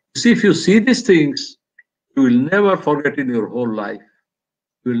 See, if you see these things, you will never forget in your whole life.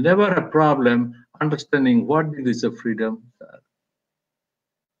 You will never have a problem understanding what degrees of freedom are.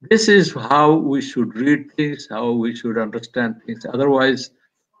 This is how we should read things, how we should understand things. Otherwise,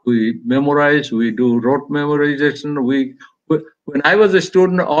 we memorize, we do rote memorization. When I was a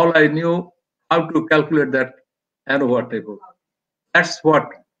student, all I knew how to calculate that ANOVA table. That's what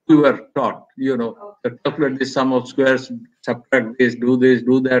we were taught, to calculate the sum of squares, subtract this, do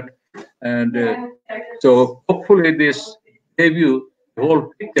that. And so hopefully this gave you the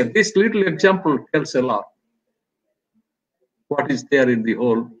whole picture. This little example tells a lot. What is there in the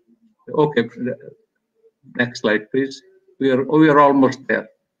whole? Okay, next slide, please. We are almost there.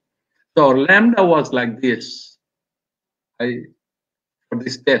 So lambda was like this. For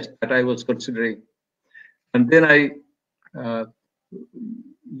this test that I was considering, and then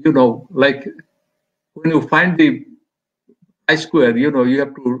like when you find the I-square, you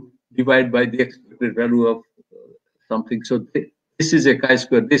have to divide by the expected value of something. So this is a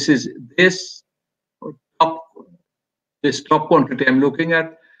chi-square. This is this top quantity I'm looking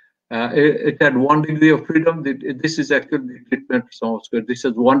at. It had 1 degree of freedom. This is actually the treatment sum of square. This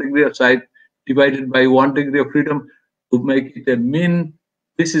is 1 degree of side divided by 1 degree of freedom to make it a mean.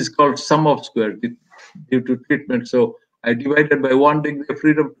 This is called sum of square due to treatment. So I divided by 1 degree of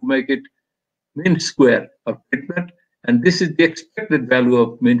freedom to make it mean square of treatment. And this is the expected value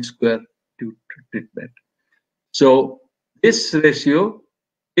of mean square due to treatment. So this ratio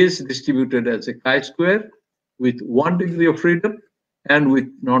is distributed as a chi-square with 1 degree of freedom and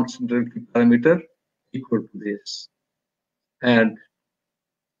with non-centrality parameter equal to this. And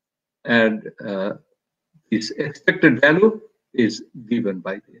this expected value is given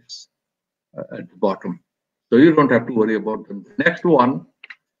by this at the bottom. So you don't have to worry about them. The next one,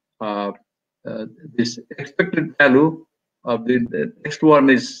 this expected value of the next one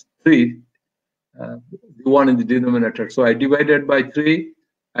is 3, the one in the denominator. So I divided by 3.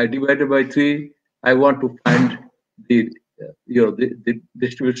 I want to find the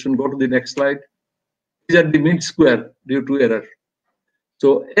distribution. Go to the next slide. These are the mean square due to error.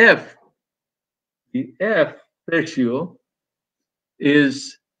 So the F ratio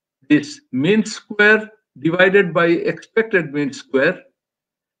is this mean square divided by expected mean square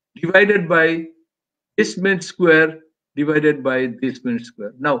divided by this mean square divided by this mean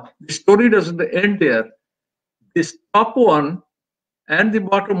square. Now, the story doesn't end there. This top one and the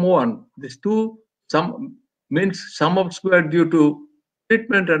bottom one, these two means sum of square due to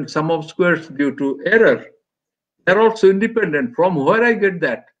treatment and sum of squares due to error. They're also independent. From where I get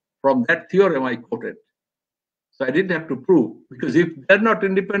that? From that theorem I quoted. So I didn't have to prove, because if they're not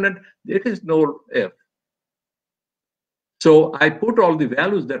independent, it is no F. So I put all the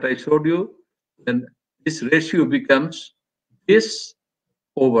values that I showed you, and this ratio becomes this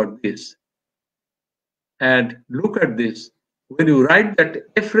over this. And look at this. When you write that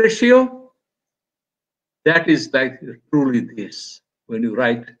F ratio, that is like truly this. When you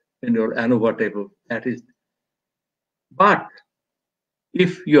write in your ANOVA table, that is. But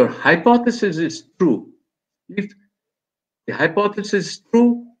if your hypothesis is true, if the hypothesis is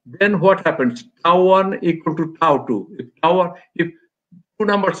true, then what happens? Tau 1 equal to tau 2. If two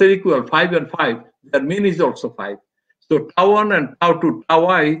numbers are equal, 5 and 5, their mean is also 5. So tau 1 and tau 2, tau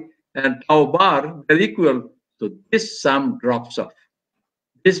I and tau bar, they're equal. So this sum drops off.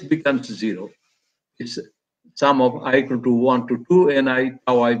 This becomes 0. It's sum of I equal to 1 to 2 ni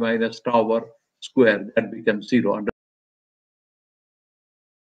tau I minus tau r square. That becomes 0 under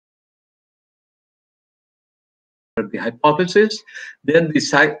the hypothesis. Then the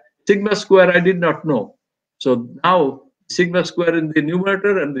sigma square I did not know. So now sigma square in the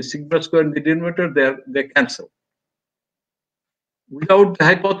numerator and the sigma square in the denominator, they cancel. Without the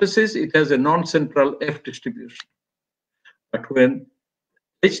hypothesis, it has a non-central F distribution. But when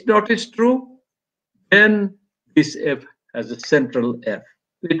H dot is true, then this F has a central F.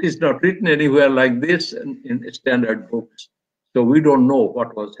 It is not written anywhere like this in standard books. So we don't know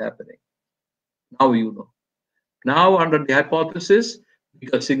what was happening. Now you know. Now under the hypothesis,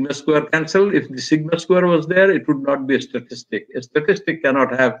 because sigma square cancelled, if the sigma square was there, it would not be a statistic. A statistic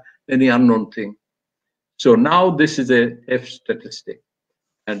cannot have any unknown thing. So now this is a F statistic,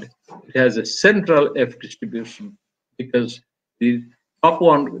 and it has a central F distribution because the top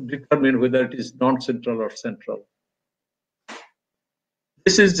one determines whether it is non-central or central.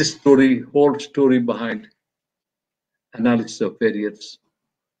 This is the story, whole story behind analysis of variance.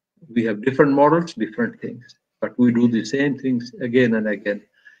 We have different models, different things, but we do the same things again and again.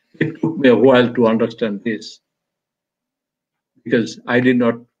 It took me a while to understand this because I did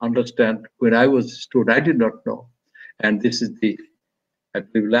not understand when I was a student. I did not know. And this is the, I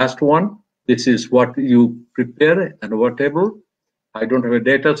believe, last one. This is what you prepare and what table. I don't have a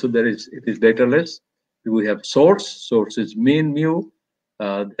data, so it is dataless. We have source. Source is mean mu,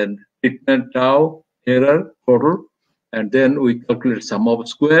 then treatment tau, error, total, and then we calculate sum of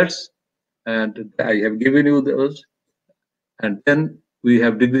squares. And I have given you those. And then we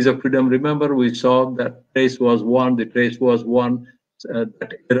have degrees of freedom. Remember, we saw that trace was 1, the trace was 1,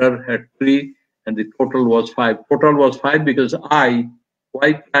 that error had 3, and the total was 5. Total was 5 because y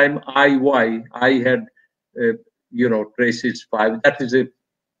prime I had, trace is 5. That is a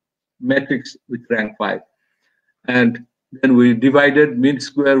matrix with rank 5. And then we divided mean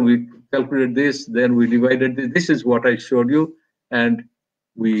square, we calculated this, then we divided this. This is what I showed you. And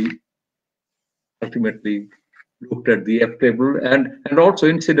we ultimately looked at the F table, and also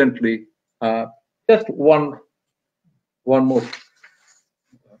incidentally, just one more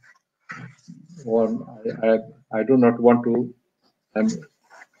one. I do not want to. I'm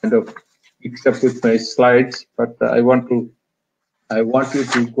kind of mixed up with my slides, but I want you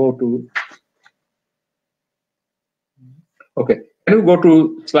to go to. Okay, can you go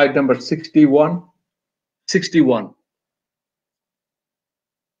to slide number 61? 61.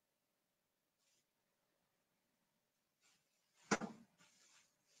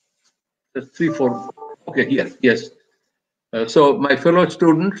 There's 3, 4. Okay, here, yes. So my fellow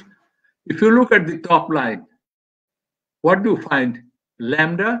students, if you look at the top line, what do you find?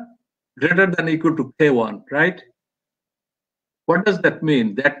 Lambda greater than or equal to K1, right? What does that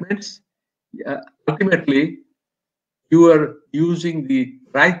mean? That means ultimately you are using the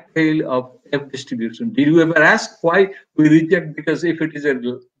right tail of F distribution. Did you ever ask why we reject? Because if it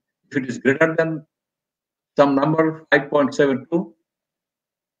is greater than some number 5.72,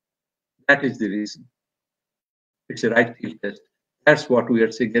 that is the reason. It's a right tail test. That's what we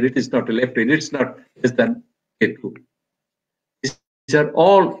are saying. It is not a left tail. It's not less than K2. These are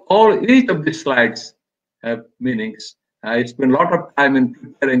all each of these slides have meanings. I spent a lot of time in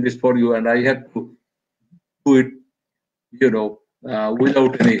preparing this for you, and I had to do it,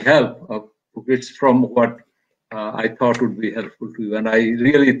 without any help. It's from what I thought would be helpful to you. And I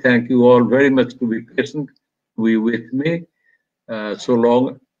really thank you all very much to be patient with me so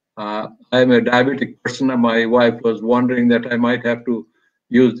long. I'm a diabetic person, and my wife was wondering that I might have to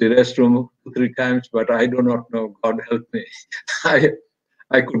use the restroom 2-3 times, but I do not know. God help me.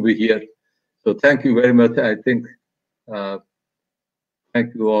 I could be here. So thank you very much. I think,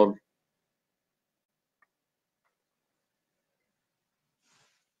 thank you all.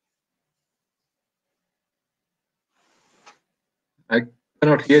 I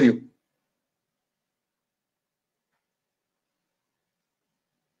cannot hear you.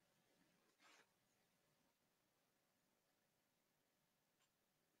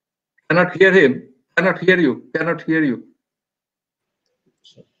 Cannot hear him. Cannot hear you. Cannot hear you.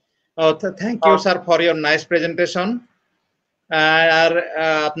 Oh, thank you, sir, for your nice presentation. আর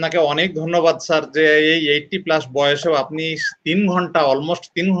আপনাকে অনেক ধন্যবাদ sir যে এই 80+ বয়সেও আপনি 3 ঘন্টা almost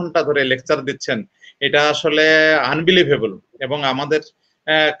 3 ঘন্টা ধরে লেকচার দিচ্ছেন। এটা আসলে আনবিলিভেবল এবং আমাদের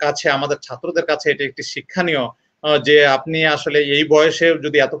কাছে, আমাদের ছাত্রদের কাছে এটা একটি শিক্ষণীয় যে আপনি আসলে এই বয়সে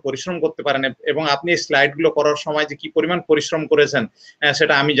যদি এত পরিশ্রম করতে পারেন এবং আপনি এই স্লাইডগুলো করার সময় যে কি পরিমাণ পরিশ্রম করেছেন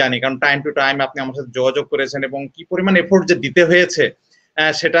সেটা আমি জানি, কারণ টাইম টু টাইম আপনি আমার সাথে যোগাযোগ করেছেন এবং কি পরিমাণ এফোর্ট যে দিতে হয়েছে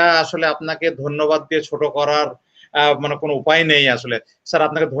সেটা আসলে আপনাকে ধন্যবাদ দিয়ে ছোট করার মানে কোনো উপায় নেই আসলে। স্যার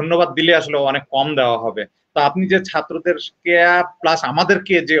আপনাকে ধন্যবাদ দিলে আসলে অনেক কম দেওয়া হবে। তো আপনি যে ছাত্রদেরকে প্লাস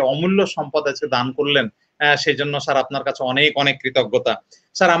আমাদেরকে যে অমূল্য সম্পদ আজকে দান করলেন, সেজন্য স্যার আপনার কাছে অনেক, অনেক কৃতজ্ঞতা।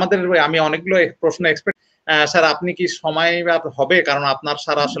 স্যার আমি অনেকগুলো প্রশ্ন এক্সপেক্ট স্যার আপনি কি সময় হবে? কারণ আপনার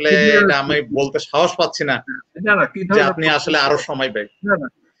স্যার আসলে এটা আমি বলতে সাহস পাচ্ছি না না, না, কি যে ধরনের আপনি প্রশ্ন? আসলে আরো সময় ব্যয়। না, না,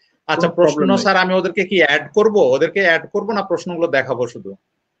 আচ্ছা কোনো প্রশ্ন প্রবলেম নেই। স্যার আমি ওদেরকে কি এড করব? ওদেরকে এড করব না প্রশ্নগুলো দেখাবো শুধু?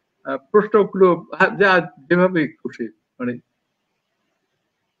 প্রশ্নগুলো যা যেভাবে খুশি, মানে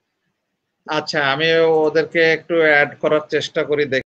আচ্ছা আমি ওদেরকে একটু এড করার চেষ্টা করি।